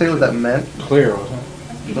anyone say what that meant? Clear, wasn't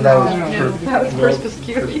it? Well, that was No, that was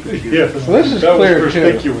perspicuity. Yeah, Well, this is that clear, was too.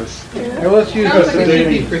 perspicuous. Yeah, let's use Sounds like it should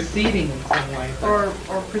be Presidaneous. proceeding in some way. Or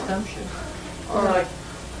presumption. Or like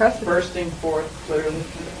Precedent. bursting forth clearly.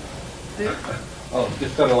 Oh,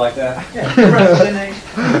 just sort of like that? Yeah,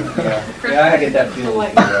 I get that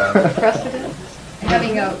feeling. Precedent?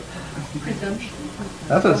 Having a presumption.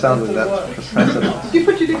 That's what it sounds like. That's precedent. Did you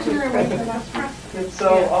put your dictionary away for the last press? It's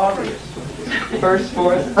so obvious. Burst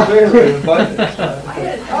forth clearly, but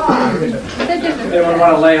Anyone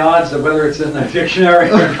want to lay odds of whether it's in the dictionary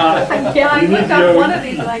or not? Yeah, I You need looked the up O- one of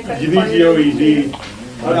these and I couldn't You need find the it. OED.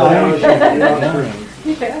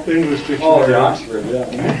 Yeah. English Oh, the dictionary. Oxford,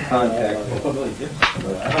 yeah. Contact.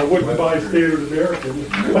 I wouldn't buy Standard American.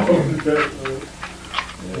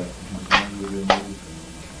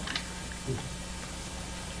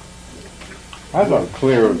 I thought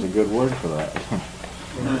clear was a good word for that.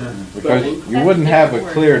 Because you wouldn't have a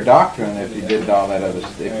clear doctrine if you did all that other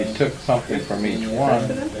stuff. If you took something from each one.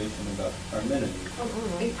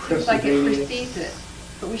 It seems like it precedes it,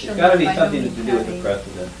 but we shall It's gotta not be by no something means to do with the have a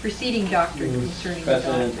precedent. preceding doctrine concerning the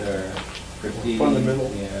Precedent gods. or preceding.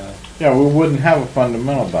 Fundamental. Yeah. Yeah, we wouldn't have a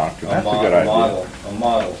fundamental doctrine. That's a good idea. Model, a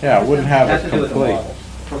model. Yeah, it wouldn't have Has a to do with the complete. model.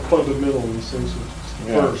 Or fundamental in the sense of it's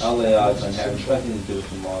the Yeah. first. I'll lay odds on having something to do with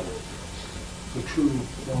the model. The true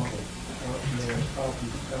model.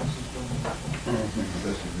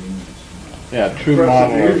 Yeah, true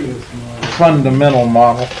model, or Precedent fundamental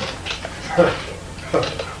model.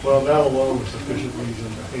 Well, that alone is sufficient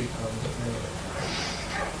reason to hate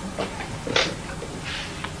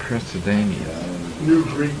Precedenius. New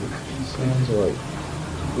Greek. Sounds like,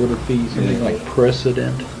 would it be something like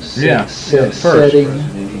precedent? Yeah, Setting,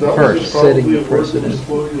 That was just setting probably the a word that was precedent.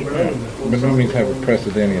 floating around. But no means have a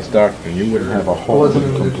precedenius doctrine. You wouldn't have a whole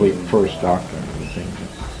complete first doctrine.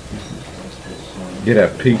 You'd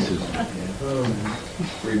have pieces.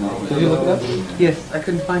 Did you look it up? Yes, I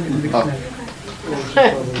couldn't find it in the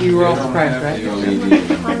dictionary. You were all surprised, right?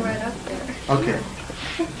 Okay.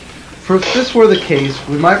 For if this were the case,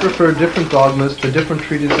 we might refer different dogmas to different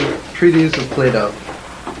treatises of Plato.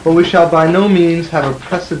 But we shall by no means have a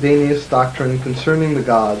precedenious doctrine concerning the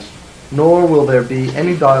gods, nor will there be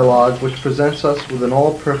any dialogue which presents us with an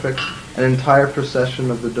all-perfect and entire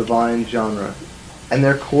procession of the divine genre, and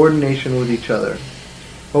their coordination with each other.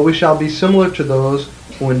 But we shall be similar to those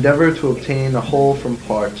who endeavor to obtain a whole from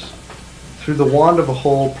parts, through the want of a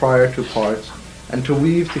whole prior to parts, and to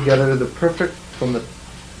weave together the perfect from the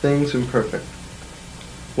things imperfect.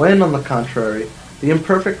 When, on the contrary, the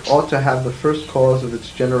imperfect ought to have the first cause of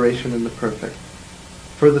its generation in the perfect.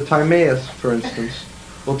 For the Timaeus, for instance,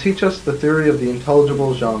 will teach us the theory of the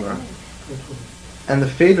intelligible genre, and the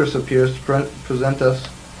Phaedrus appears to present us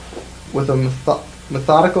with a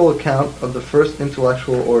methodical account of the first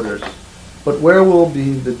intellectual orders. But where will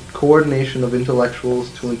be the coordination of intellectuals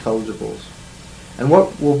to intelligibles? And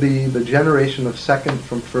what will be the generation of second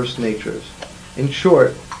from first natures? In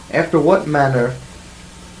short, after what manner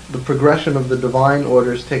the progression of the divine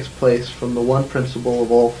orders takes place from the one principle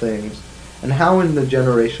of all things, and how in the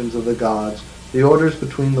generations of the gods the orders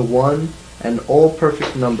between the one and all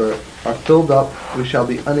perfect number are filled up, we shall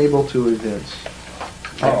be unable to evince.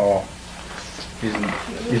 Uh-oh.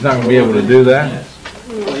 He's not going to be able to do that?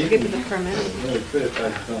 Get to the fermented.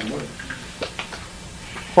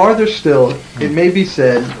 Farther still, it may be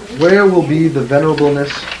said, where will be the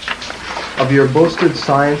venerableness of your boasted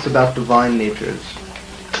science about divine natures?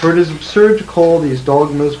 For it is absurd to call these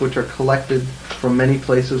dogmas which are collected from many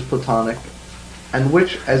places Platonic, and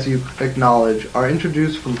which, as you acknowledge, are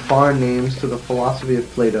introduced from foreign names to the philosophy of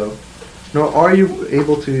Plato, nor are you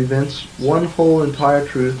able to evince one whole entire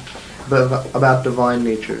truth about divine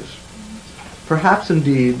natures. Perhaps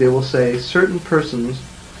indeed they will say certain persons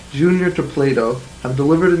junior to Plato have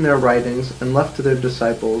delivered in their writings and left to their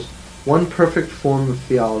disciples one perfect form of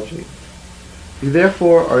theology. You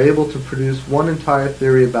therefore are able to produce one entire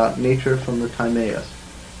theory about nature from the Timaeus,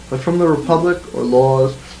 but from the Republic or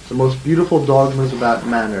Laws the most beautiful dogmas about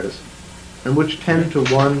manners, and which tend to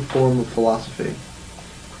one form of philosophy.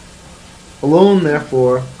 Alone,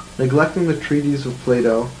 therefore, neglecting the treatises of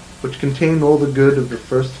Plato, which contain all the good of the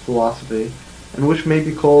first philosophy, and which may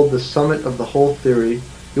be called the summit of the whole theory,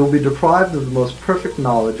 you will be deprived of the most perfect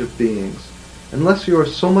knowledge of beings, unless you are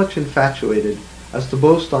so much infatuated as to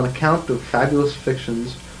boast on account of fabulous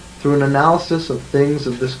fictions, through an analysis of things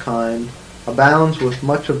of this kind, abounds with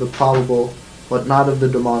much of the probable, but not of the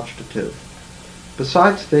demonstrative.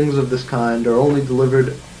 Besides, things of this kind are only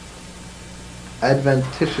delivered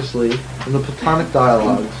adventitiously in the Platonic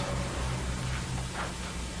dialogues.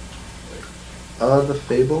 The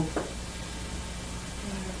fable?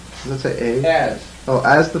 Does that say A? As. Oh,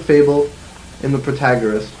 as the fable in the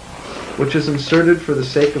Protagoras, which is inserted for the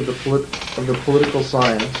sake of the political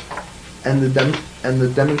science and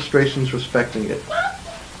the demonstrations respecting it.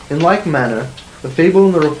 In like manner, the fable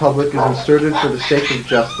in the Republic is inserted for the sake of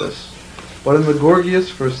justice, but in the Gorgias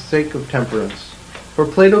for the sake of temperance. For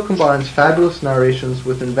Plato combines fabulous narrations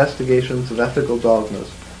with investigations of ethical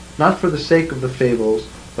dogmas, not for the sake of the fables,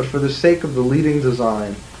 but for the sake of the leading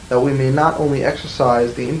design, that we may not only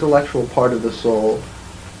exercise the intellectual part of the soul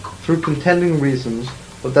through contending reasons,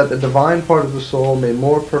 but that the divine part of the soul may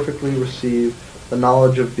more perfectly receive the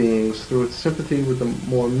knowledge of beings through its sympathy with the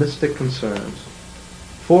more mystic concerns.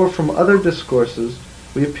 For from other discourses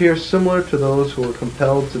we appear similar to those who are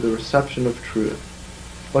compelled to the reception of truth,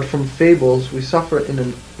 but from fables we suffer in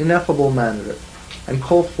an ineffable manner, and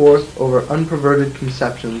call forth over unperverted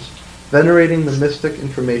conceptions, venerating the mystic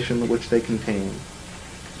information which they contain.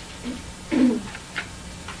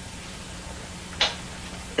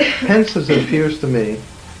 Hence, as it appears to me,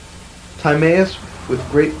 Timaeus, with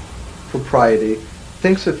great propriety,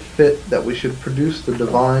 thinks it fit that we should produce the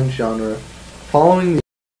divine genre, following the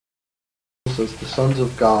as the sons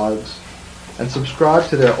of gods, and subscribe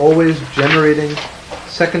to their always generating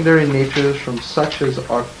secondary natures from such as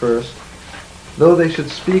are first, though they should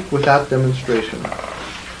speak without demonstration.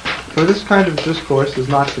 For this kind of discourse is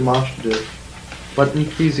not demonstrative, but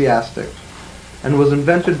ecclesiastic, and was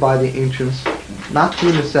invented by the ancients, not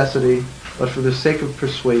through necessity, but for the sake of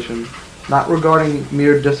persuasion, not regarding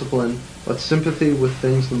mere discipline, but sympathy with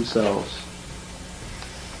things themselves.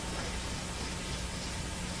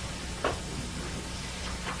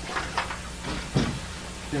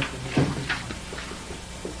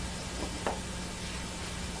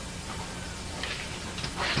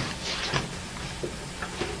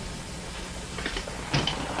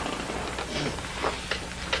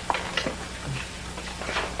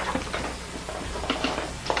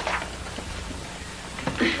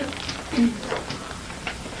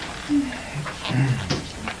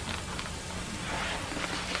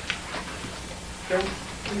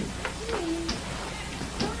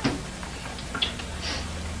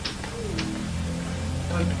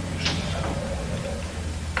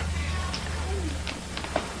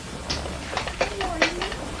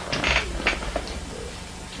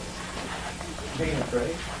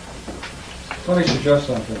 Let me suggest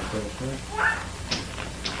something first, right?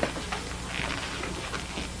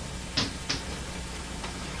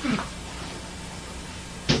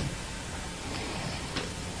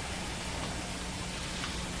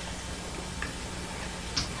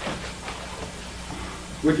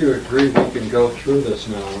 Would you agree we can go through this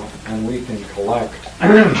now and we can collect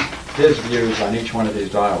his views on each one of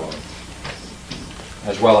these dialogues,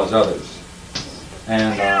 as well as others,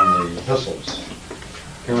 and on the epistles?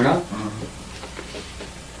 Can we not?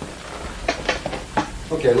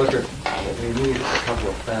 Okay, look at, we need a couple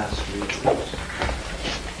of fast readers.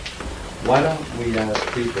 Why don't we ask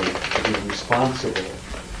people to be responsible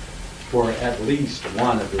for at least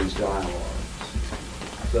one of these dialogues,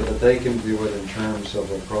 so that they can view it in terms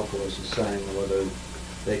of what Proclus is saying, whether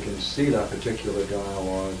they can see that particular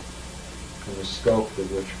dialogue in the scope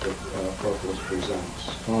with which Proclus presents.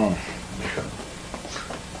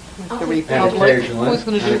 The And Republic. occasionally, Who's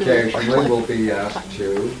going to do the Republic? we'll be asked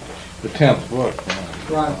to The 10th book.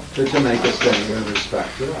 to make a statement in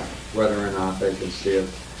respect to that, whether or not they can see it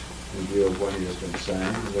in view of what he has been saying,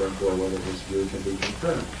 and therefore whether his view can be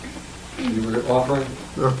confirmed. You were offering?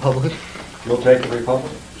 The Republic? You'll take the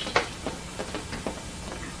Republic?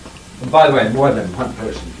 And by the way, more than one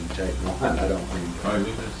person can take one, I don't mean.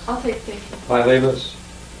 I'll take Pages. Philetus?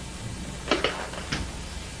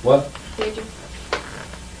 What? Pages.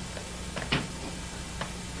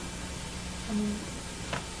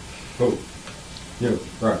 Who? You,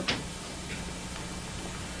 right.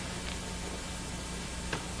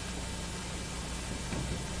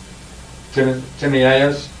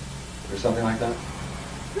 Timaeus, or something like that?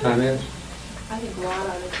 Timaeus? I think Rod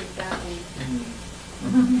ought to take that one.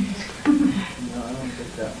 No, I don't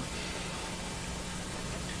think that one.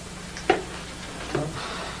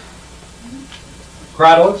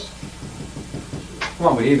 Cratylus? Come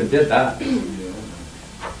on, we even did that. Is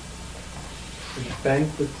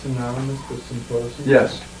banquet synonymous with symposium?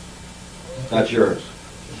 Yes. That's yours.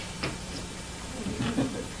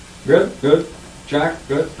 Good, good. Jack,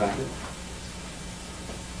 good. Thank you.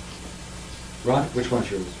 Ron, which one's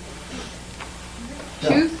yours?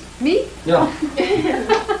 Choose me? Yeah.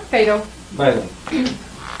 Fatal. Fatal.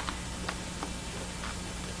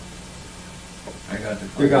 I got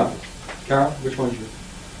the. You got it. Carol, which one's yours?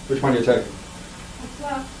 Which one are you taking?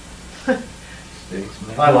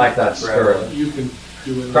 Statesman. I like that spirit. You can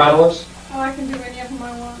do it. Cratylus? Oh, I can do any of them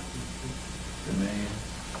I want. The man.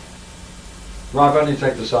 Ron, why don't you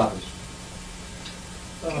take the sophist?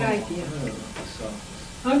 Good idea.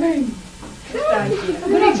 I mean, Good idea.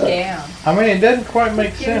 Put him down. I mean, it doesn't quite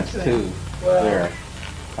make Give it sense to to there.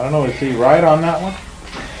 I don't know, is he right on that one?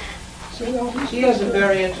 He has a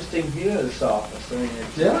very interesting view of the sophist. I mean,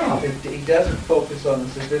 Yeah. he doesn't focus on the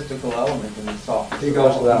sophistical element in the sophist. He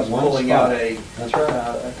goes to that He's one pulling spot. out a That's right.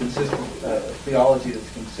 a consistent theology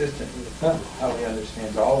that's consistent with Yeah. how he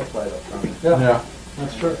understands all of Plato from it. Yeah,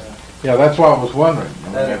 that's true. Yeah, that's what I was wondering. I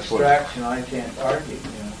mean, That that's what- abstraction I can't argue.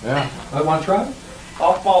 Yeah. I want to try it?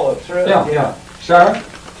 I'll follow through. Yeah. Sarah?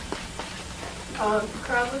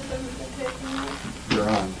 Cratylus hasn't been taken yet. You're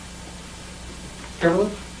on.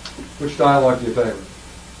 Kimberly? Which dialogue do you favor?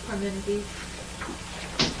 Parmenides.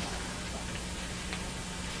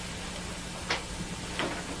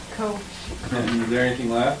 Is there anything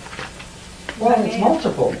left? Well, it's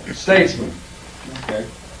multiple. Statesman. Okay.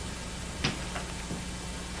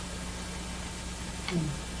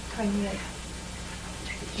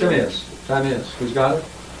 Timaeus. Timaeus. Who's got it?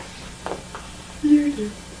 You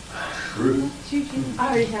do. Bruce. I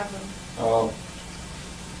already have them. Oh.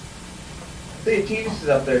 Theotetus is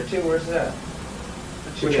up there too. Where's that?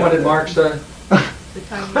 Which one did Mark say? The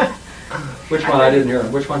time. Which one? I didn't hear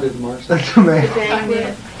him. Which one did Mark say? That's amazing. The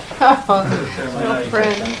banquet. Oh,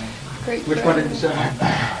 friend. Great Which friend. one did you say?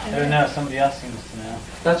 I don't know, somebody else seems to know.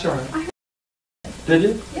 That's all right. Did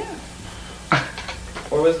you? Yeah.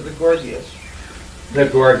 Or was it the Gorgias? The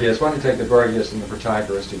Gorgias. Why don't you take the Gorgias and the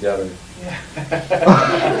Protagoras together? I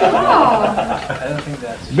don't think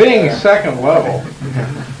that's... Being second level.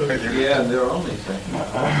 Yeah, they're only second.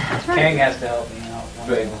 Kang has to help me out.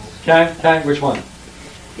 Kang, which one?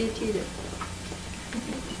 Theotetus.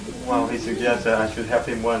 Well, he suggests that I should have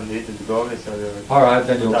him one needed to go with All right,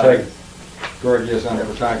 then you'll take Gorgias and the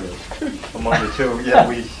Protagoras. among the two. Yeah,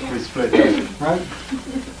 we split it. Right?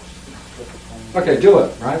 Okay, do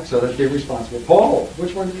it, right? So that you're responsible. Paul,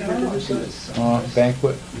 which one did you think you said?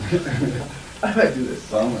 Banquet. I might do this.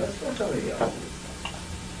 That's somebody else.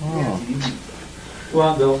 Oh. Go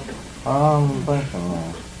on, Bill. Thinking,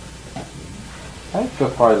 I think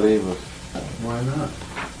they'll probably leave us. Why not?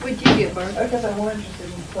 What'd you get, Barb? Because I'm more interested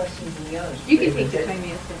in questions than the others. You can take the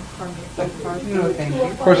Timaeus and Parmenides. No, thank you.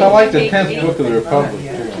 Of course, I like the 10th book of the Republic,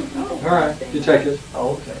 too. All right, you take it.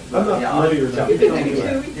 Okay. I'm not familiar with that. You can do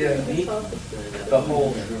two. Yeah. The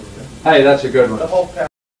whole, Hey, that's a good the one. whole pa-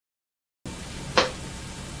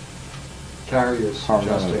 Carrie is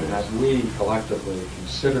suggesting that we collectively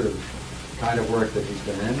consider the kind of work that he's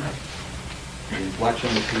been in, the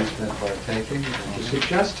reflection that he's been partaking, and to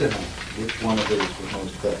suggest to him which one of these was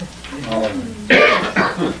most fit.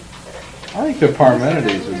 I think the Parmenides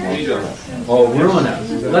is most good. Oh, ruin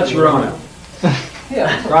it. Let's ruin it.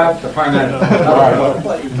 Yeah. Right, the Parmenides.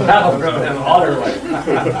 That'll ruin him utterly.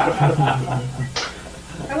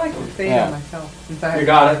 I like to say Yeah. it myself, since I You haven't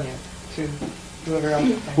got done it. yet, to whoever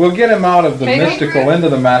else. We'll get him out of the Maybe. mystical into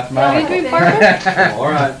the mathematical. All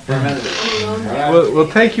right, Parmenides. All right. We'll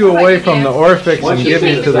take you away from the Orphics Once and you give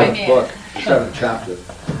you see to the the... book, 7th chapter,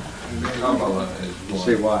 you'll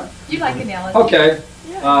see why. You like analogy? Okay,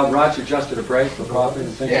 Rod suggested a break for coffee and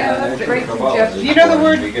things Yeah, of that that's nature. great suggestion. You know the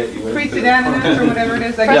word precedinous or whatever it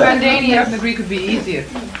is? I guess I'm looking it up in the Greek would be easiest.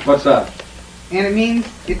 What's that? And it means,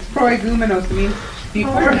 it's proegumenos, it means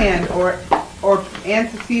beforehand or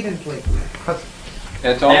antecedently.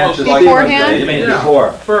 It's almost like... Beforehand? You mean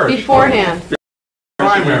before. First. Beforehand.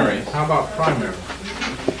 Primary. How about primary?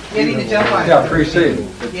 Getting the jump on it. Yeah, precede.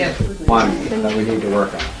 Yes. One that we need to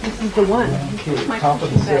work on. This is the one. My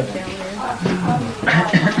question's back down there.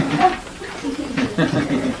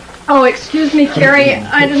 Oh, excuse me, Carrie,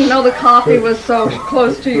 I didn't know the coffee was so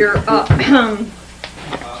close to your,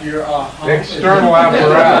 External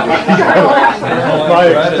apparatus. My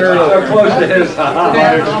external, So close to his.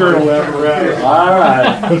 my external apparatus. All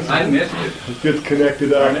right. I missed it. It gets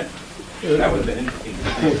connected up. That would have been interesting.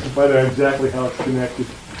 Find out exactly how it's connected.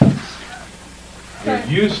 It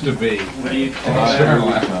used to be What do you external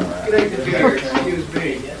apparatus. Excuse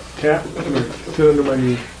me. Cap, sit under my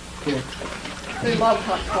knee. Come on. They love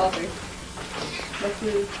hot coffee. That's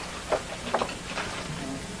it.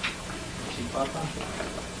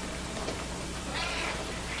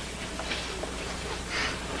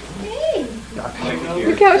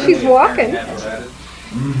 Look how she's walking. I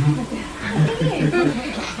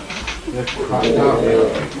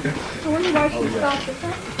wonder why she stopped at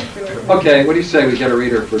that. Okay, what do you say we get a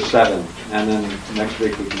reader for 7, and then next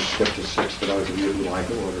week we can skip to 6 for those of you who like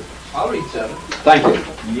the order. I'll read 7. Thank you.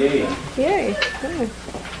 Yay. Yay. Good.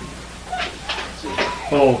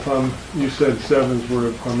 Oh, you said 7's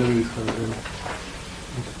where Parmenides comes in.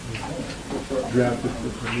 Drafted for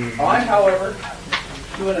Parmenides. I, however,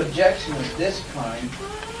 to an objection of this kind,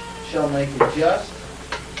 shall make a just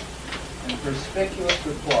and perspicuous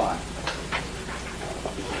reply.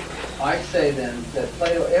 I say then that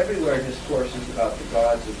Plato everywhere discourses about the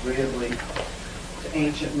gods agreeably to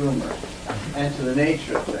ancient rumor and to the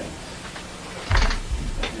nature of things.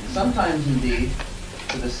 And sometimes, indeed,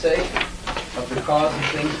 for the sake of the cause of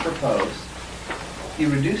things proposed, he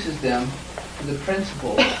reduces them to the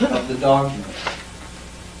principles of the dogmas,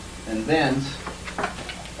 and thence,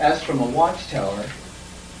 as from a watchtower,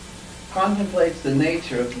 contemplates the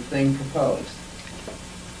nature of the thing proposed.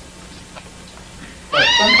 But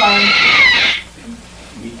sometimes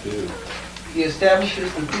Me too. he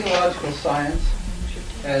establishes the theological science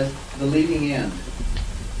as the leading end.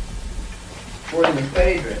 For in the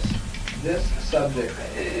Phaedrus, this subject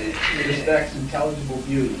respects intelligible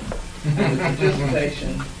beauty and the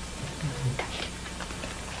participation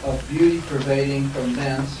of beauty pervading from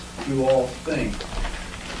thence through all things.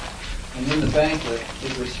 And in the banquet,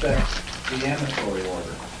 it respects the amatory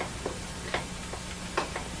order.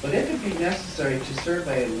 But if it be necessary to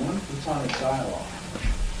survey in one Platonic dialogue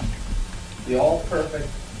the all-perfect,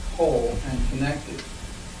 whole, and connected,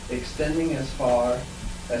 extending as far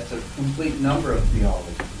as the complete number of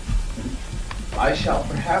theology, I shall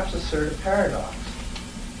perhaps assert a paradox,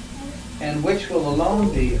 and which will alone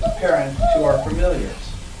be apparent to our familiars.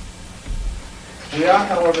 We ought,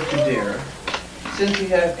 however, to dare, since we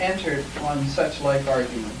have entered on such like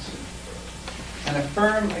arguments, and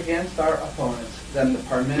affirm against our opponents that the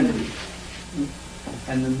Parmenides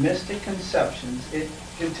and the mystic conceptions it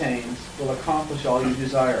contains will accomplish all you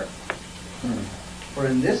desire. For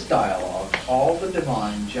in this dialogue, all the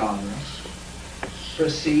divine genres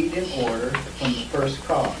proceed in order from the first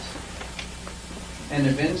cause, and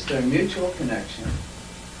evince their mutual connection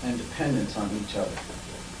and dependence on each other.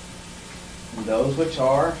 And those which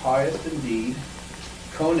are highest indeed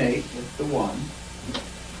connate with the one,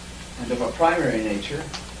 and of a primary nature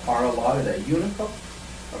are allotted a unical,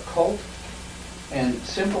 occult, and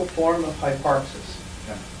simple form of hyparxis.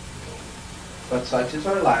 But such as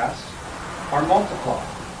are last are multiplied,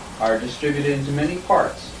 are distributed into many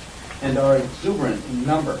parts, and are exuberant in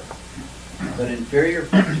number, but inferior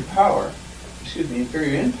in power to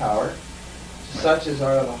such as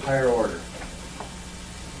are of a higher order.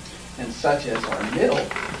 And such as are middle,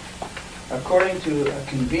 according to a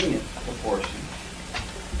convenient proportion,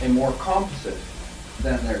 a more composite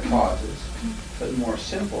than their causes, but more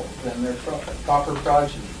simple than their proper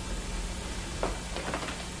progeny.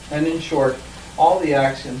 And in short, all the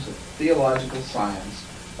axioms of theological science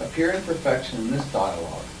appear in perfection in this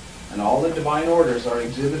dialogue, and all the divine orders are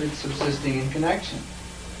exhibited subsisting in connection,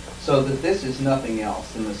 so that this is nothing else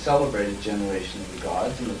than the celebrated generation of the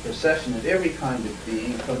gods and the procession of every kind of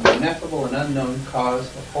being from the ineffable and unknown cause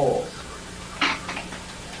of wholes.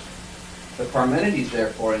 The Parmenides,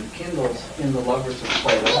 therefore, enkindles in the lovers of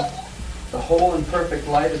Plato the whole and perfect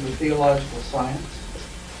light of the theological science.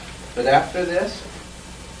 But after this,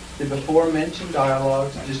 the before-mentioned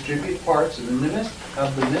dialogues distribute parts of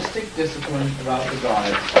the mystic discipline about the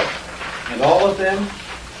gods, and all of them,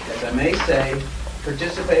 as I may say,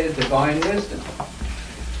 participate in divine wisdom,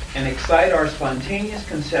 and excite our spontaneous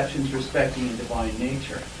conceptions respecting a divine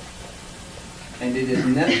nature. And it is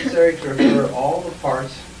necessary to refer all the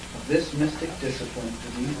parts of this mystic discipline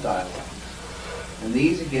to these dialogues, and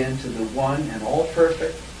these again to the one and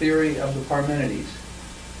all-perfect theory of the Parmenides.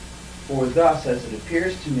 For thus, as it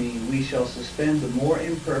appears to me, we shall suspend the more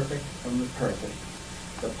imperfect from the perfect,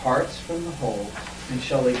 the parts from the whole, and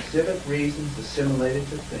shall exhibit reasons assimilated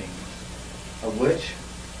to things, of which,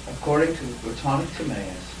 according to the Platonic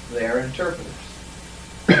Timaeus, they are interpreters.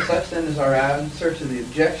 Such then is our answer to the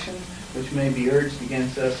objection which may be urged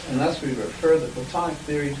against us, and thus we refer the Platonic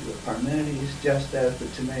theory to the Parmenides, just as the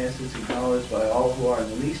Timaeus is acknowledged by all who are in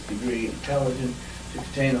the least degree intelligent to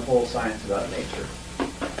contain the whole science about nature.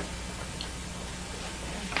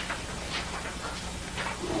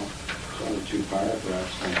 Well, it's only 2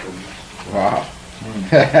 paragraphs, thank goodness. Wow.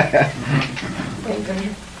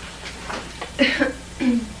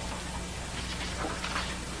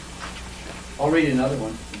 I'll read another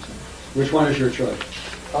one. Which one is your choice?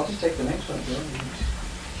 I'll just take the next one.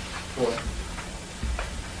 Four.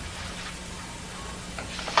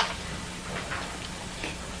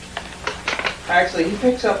 Actually, he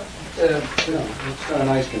picks up. It's got a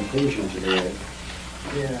nice conclusion to the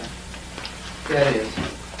Yeah. Yeah, it is.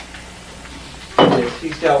 It is.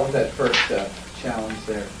 He's dealt with that first challenge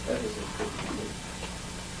there. That was a good conclusion.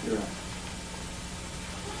 You're right.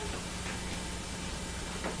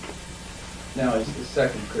 Now it's the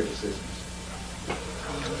second criticism.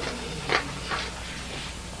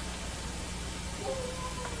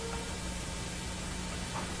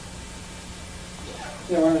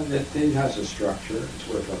 Yeah, well, it has a structure. It's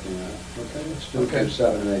worth looking at. Okay, let's do Okay.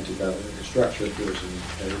 7 and 8 together. The structure appears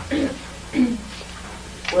in 8.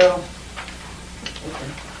 Well,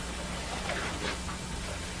 okay.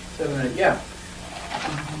 7 and 8, yeah.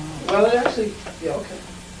 Well, it actually, yeah, okay.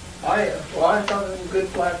 I thought it was a good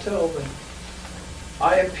plateau, but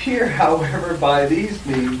I appear, however, by these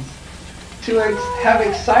means, to have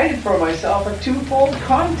excited for myself a twofold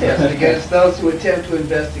contest against those who attempt to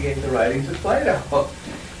investigate the writings of Plato.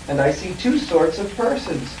 And I see two sorts of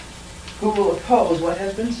persons who will oppose what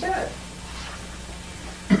has been said.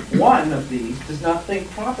 One of these does not think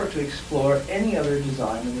proper to explore any other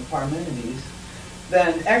design in the Parmenides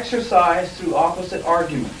than exercise through opposite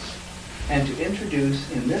arguments, and to introduce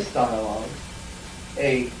in this dialogue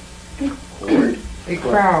a chord. A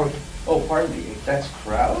crowd. Oh, pardon me, that's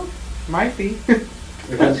crowd? Might be.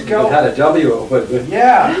 Let's If go. it had a W, it would be.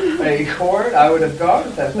 Yeah, a chord, I would have gone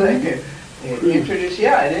with that thing. Introduce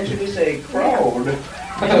a crowd.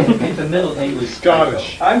 It's a Middle English.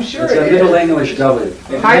 Scottish. I'm sure It's a it Middle is. English W. It's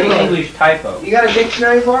a Middle English typo. You got a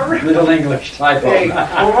dictionary for me? Middle English typo. A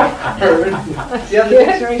chord. Do you have the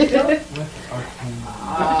dictionary still?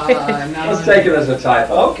 Let's take it as a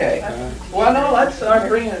typo. Okay. Well, no, let's start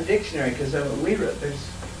bringing a dictionary, because we read, there's...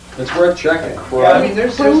 It's worth checking. Yeah, I mean,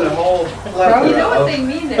 there's a whole plethora You know what of... they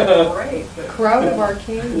mean, they're great. Crowd of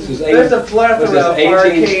arcane. This is There's a plethora this is of 18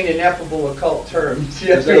 arcane, ineffable, occult terms.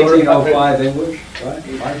 It's 1805 English, right?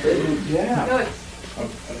 Yeah. No, it's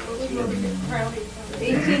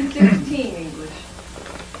 1816 English.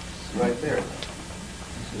 Right there.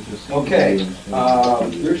 This is a Okay.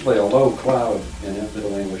 Usually a low cloud in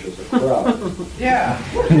Middle English is a crowd. Yeah.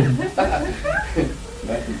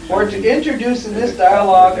 Or to introduce in this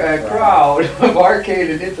dialogue a crowd of arcane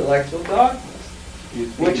and intellectual dogmas,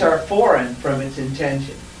 which are foreign from its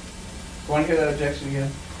intention. Want to hear that objection again?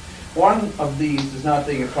 One of these does not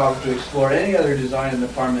think it proper to explore any other design in the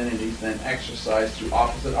Parmenides than exercise through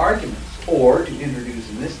opposite arguments, or to introduce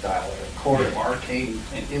in this dialogue a chord of arcane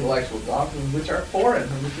and intellectual dogmas which are foreign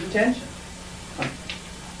from its intention.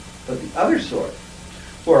 But the other sort,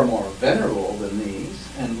 who are more venerable than these,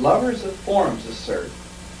 and lovers of forms, assert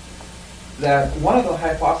that one of the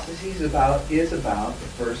hypotheses is about the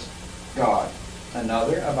first God,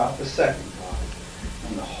 another about the second God,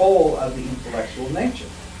 and the whole of the intellectual nature,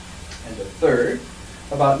 and a third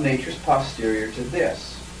about natures posterior to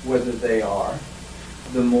this, whether they are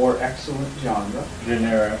the more excellent genre.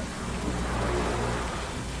 Genera.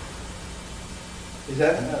 Is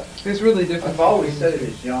that? There's really different. I've always said it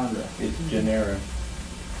is genre. It's genera.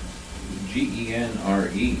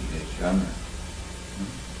 G-E-N-R-E is genre.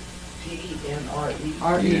 G-E-N-R-E?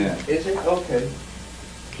 R-E. Yeah. Is it? Okay.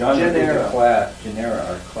 Genre is Genera. a class. Genera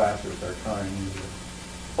are classes or kinds.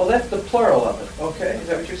 Oh, that's the plural of it. Okay, is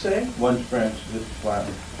that what you're saying? One's French, this is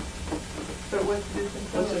Latin. But what's the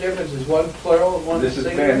difference? What's the difference? Is one plural and one This is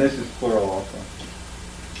singular? and this is plural also.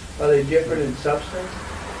 Are they different in substance?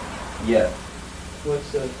 Yes.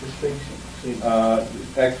 What's the distinction?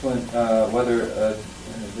 Excellent, whether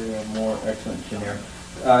they are more excellent genera,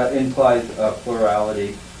 implies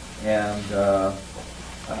plurality, and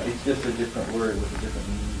it's just a different word with a different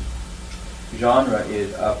meaning. Genre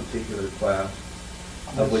is a particular class,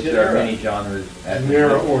 of which there are many genres.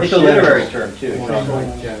 Genera or It's a literary general. term too. Or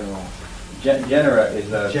Genre. general. Genera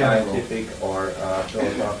is a General. scientific or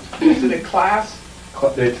philosophical. Is it a class?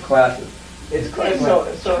 It's classes. It's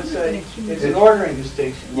so it's an ordering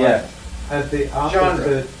distinction. right? Yes. As the Genre.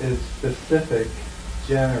 opposite is specific,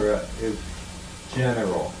 genera is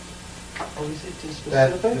general. Oh, is it just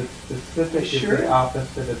That's specific? the specific is Sure. the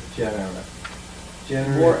opposite of genera.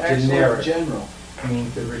 Genera More is excellent generic. general.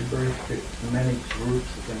 Means it refers to many groups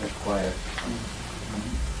within a class.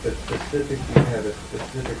 But specific, you have a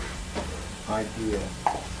specific idea.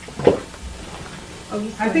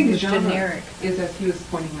 I think generic is, as he was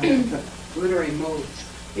pointing out, the literary modes,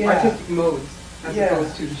 Yeah. artistic modes, as Yeah.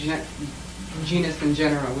 opposed to genus and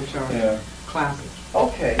genera, which are Yeah. classes.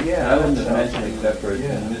 Okay, yeah. I wouldn't have that sounds mentioned good. except for it's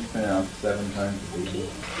Yeah. been mispronounced 7 times a week.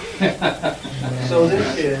 So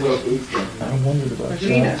this is I wondered about that.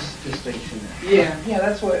 genus distinction. Yeah. Yeah,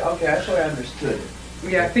 that's what, okay, that's what I understood it.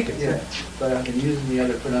 Yeah, I think it's Yeah, but I've been using the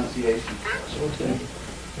other pronunciation. Okay.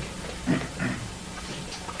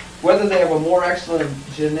 Whether they have a more excellent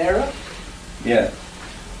genera, Yes.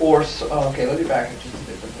 or, okay, let me back up just a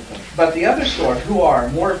bit. But the other sort, who are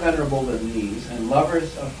more venerable than these, and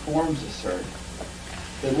lovers of forms assert,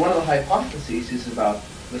 that one of the hypotheses is about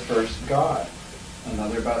the first God,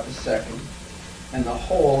 another about the second, and the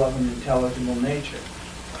whole of an intelligible nature,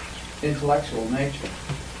 intellectual nature.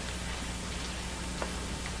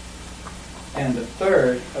 And the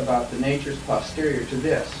third about the natures posterior to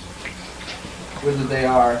this, whether they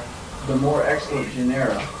are the more excellent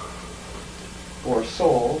genera, or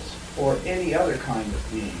souls, or any other kind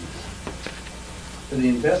of beings. For the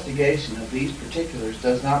investigation of these particulars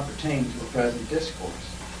does not pertain to the present discourse.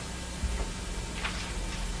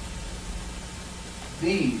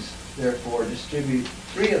 These, therefore, distribute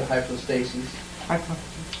 3 of the hypostases,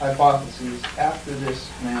 hypotheses after this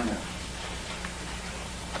manner.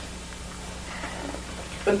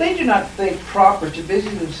 But they do not think proper to busy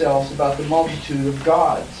themselves about the multitude of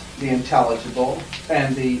gods, the intelligible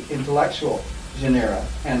and the intellectual genera,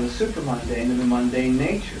 and the supramundane and the mundane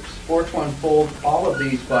natures, or to unfold all of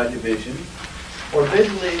these by division, or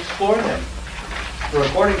visually explore them. For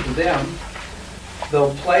according to them,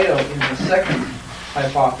 though Plato in the second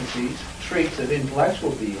hypothesis treats of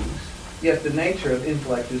intellectual beings, yet the nature of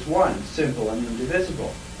intellect is one, simple and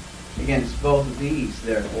indivisible. Against both of these,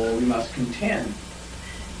 therefore, we must contend.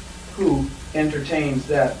 Who entertains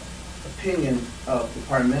that opinion of the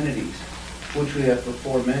Parmenides, which we have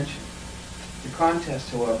before mentioned? The contest,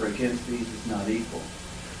 however, against these is not equal.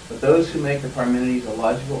 But those who make the Parmenides a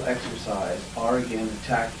logical exercise are again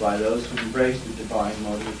attacked by those who embrace the divine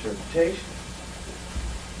mode of interpretation.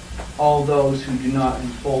 All those who do not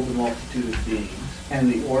unfold the multitude of beings and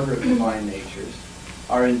the order of divine natures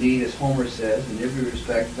are indeed, as Homer says, in every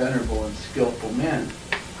respect venerable and skillful men.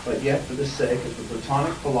 But yet, for the sake of the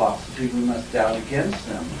Platonic philosophy, we must doubt against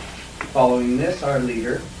them, following this, our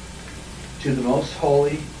leader, to the most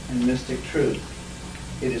holy and mystic truth.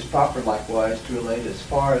 It is proper, likewise, to relate as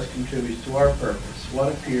far as contributes to our purpose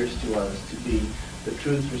what appears to us to be the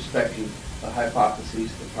truth respecting the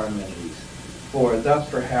hypotheses of Parmenides. For thus,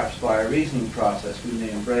 perhaps, by a reasoning process, we may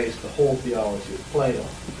embrace the whole theology of Plato.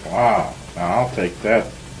 Wow. Now I'll take that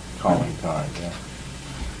calling time, yeah.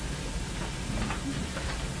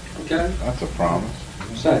 Okay. That's a promise.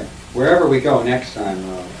 Say, wherever we go next time,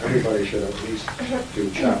 everybody should at least do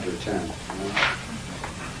chapter 10. You know?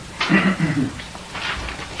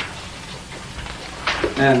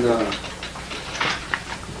 And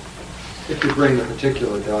if you bring the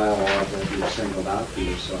particular dialogue that you singled out for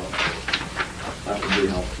yourself, that would be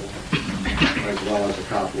helpful, as well as a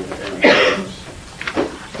copy of the answers.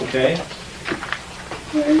 Okay.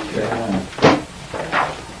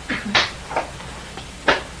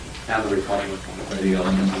 And the recording.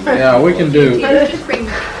 Yeah, we can do. Just bring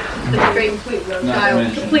the straight complete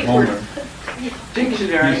complete word.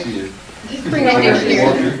 Dictionary. Just bring the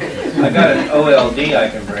dictionary. I got an OLD I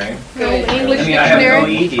can bring. English I mean, I have an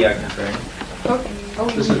dictionary. OED I can bring.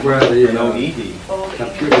 This is where the An OED.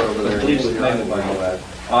 computer over there Please is. explain the all that.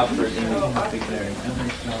 Oxford English Dictionary.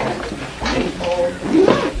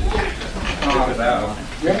 Check it out.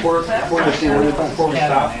 Before we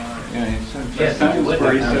stop. Yeah, he said Yes, that sentence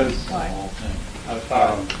where he would. says,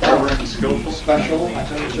 clever and skillful. Special, I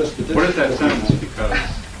think it's just the What is that sentence? Because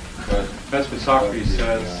that's what Socrates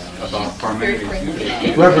says about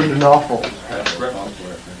Parmenides. Reverend and awful.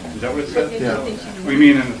 Is that what it says? Yeah. We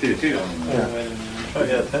mean in the Theaetetus. Yeah. Oh,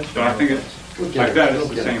 yeah, so I think it's like that. It's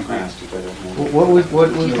the same thing. What was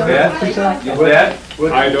You bet. You bet.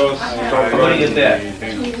 Eidos. What do you bet?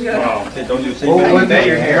 Wow. Don't you say what bet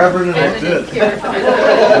your hair? Reverend and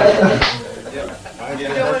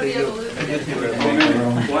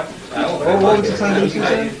What? what was the sentence you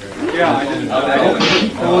said? Yeah, I didn't.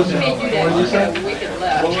 What was it? What did you say?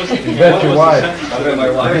 What was it? You bet your wife. I bet my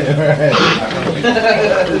wife.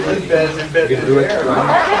 You can do it.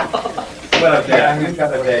 What up there? I'm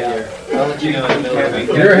got a bad hair. I'll let you know in the middle of the week.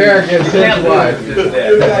 Your hair gets his wife.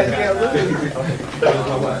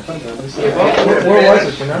 Where was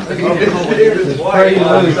it, you know? It's pretty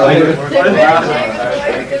loose.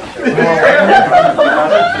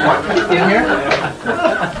 In here?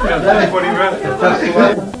 Yeah, that's what he read. That's the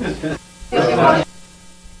way.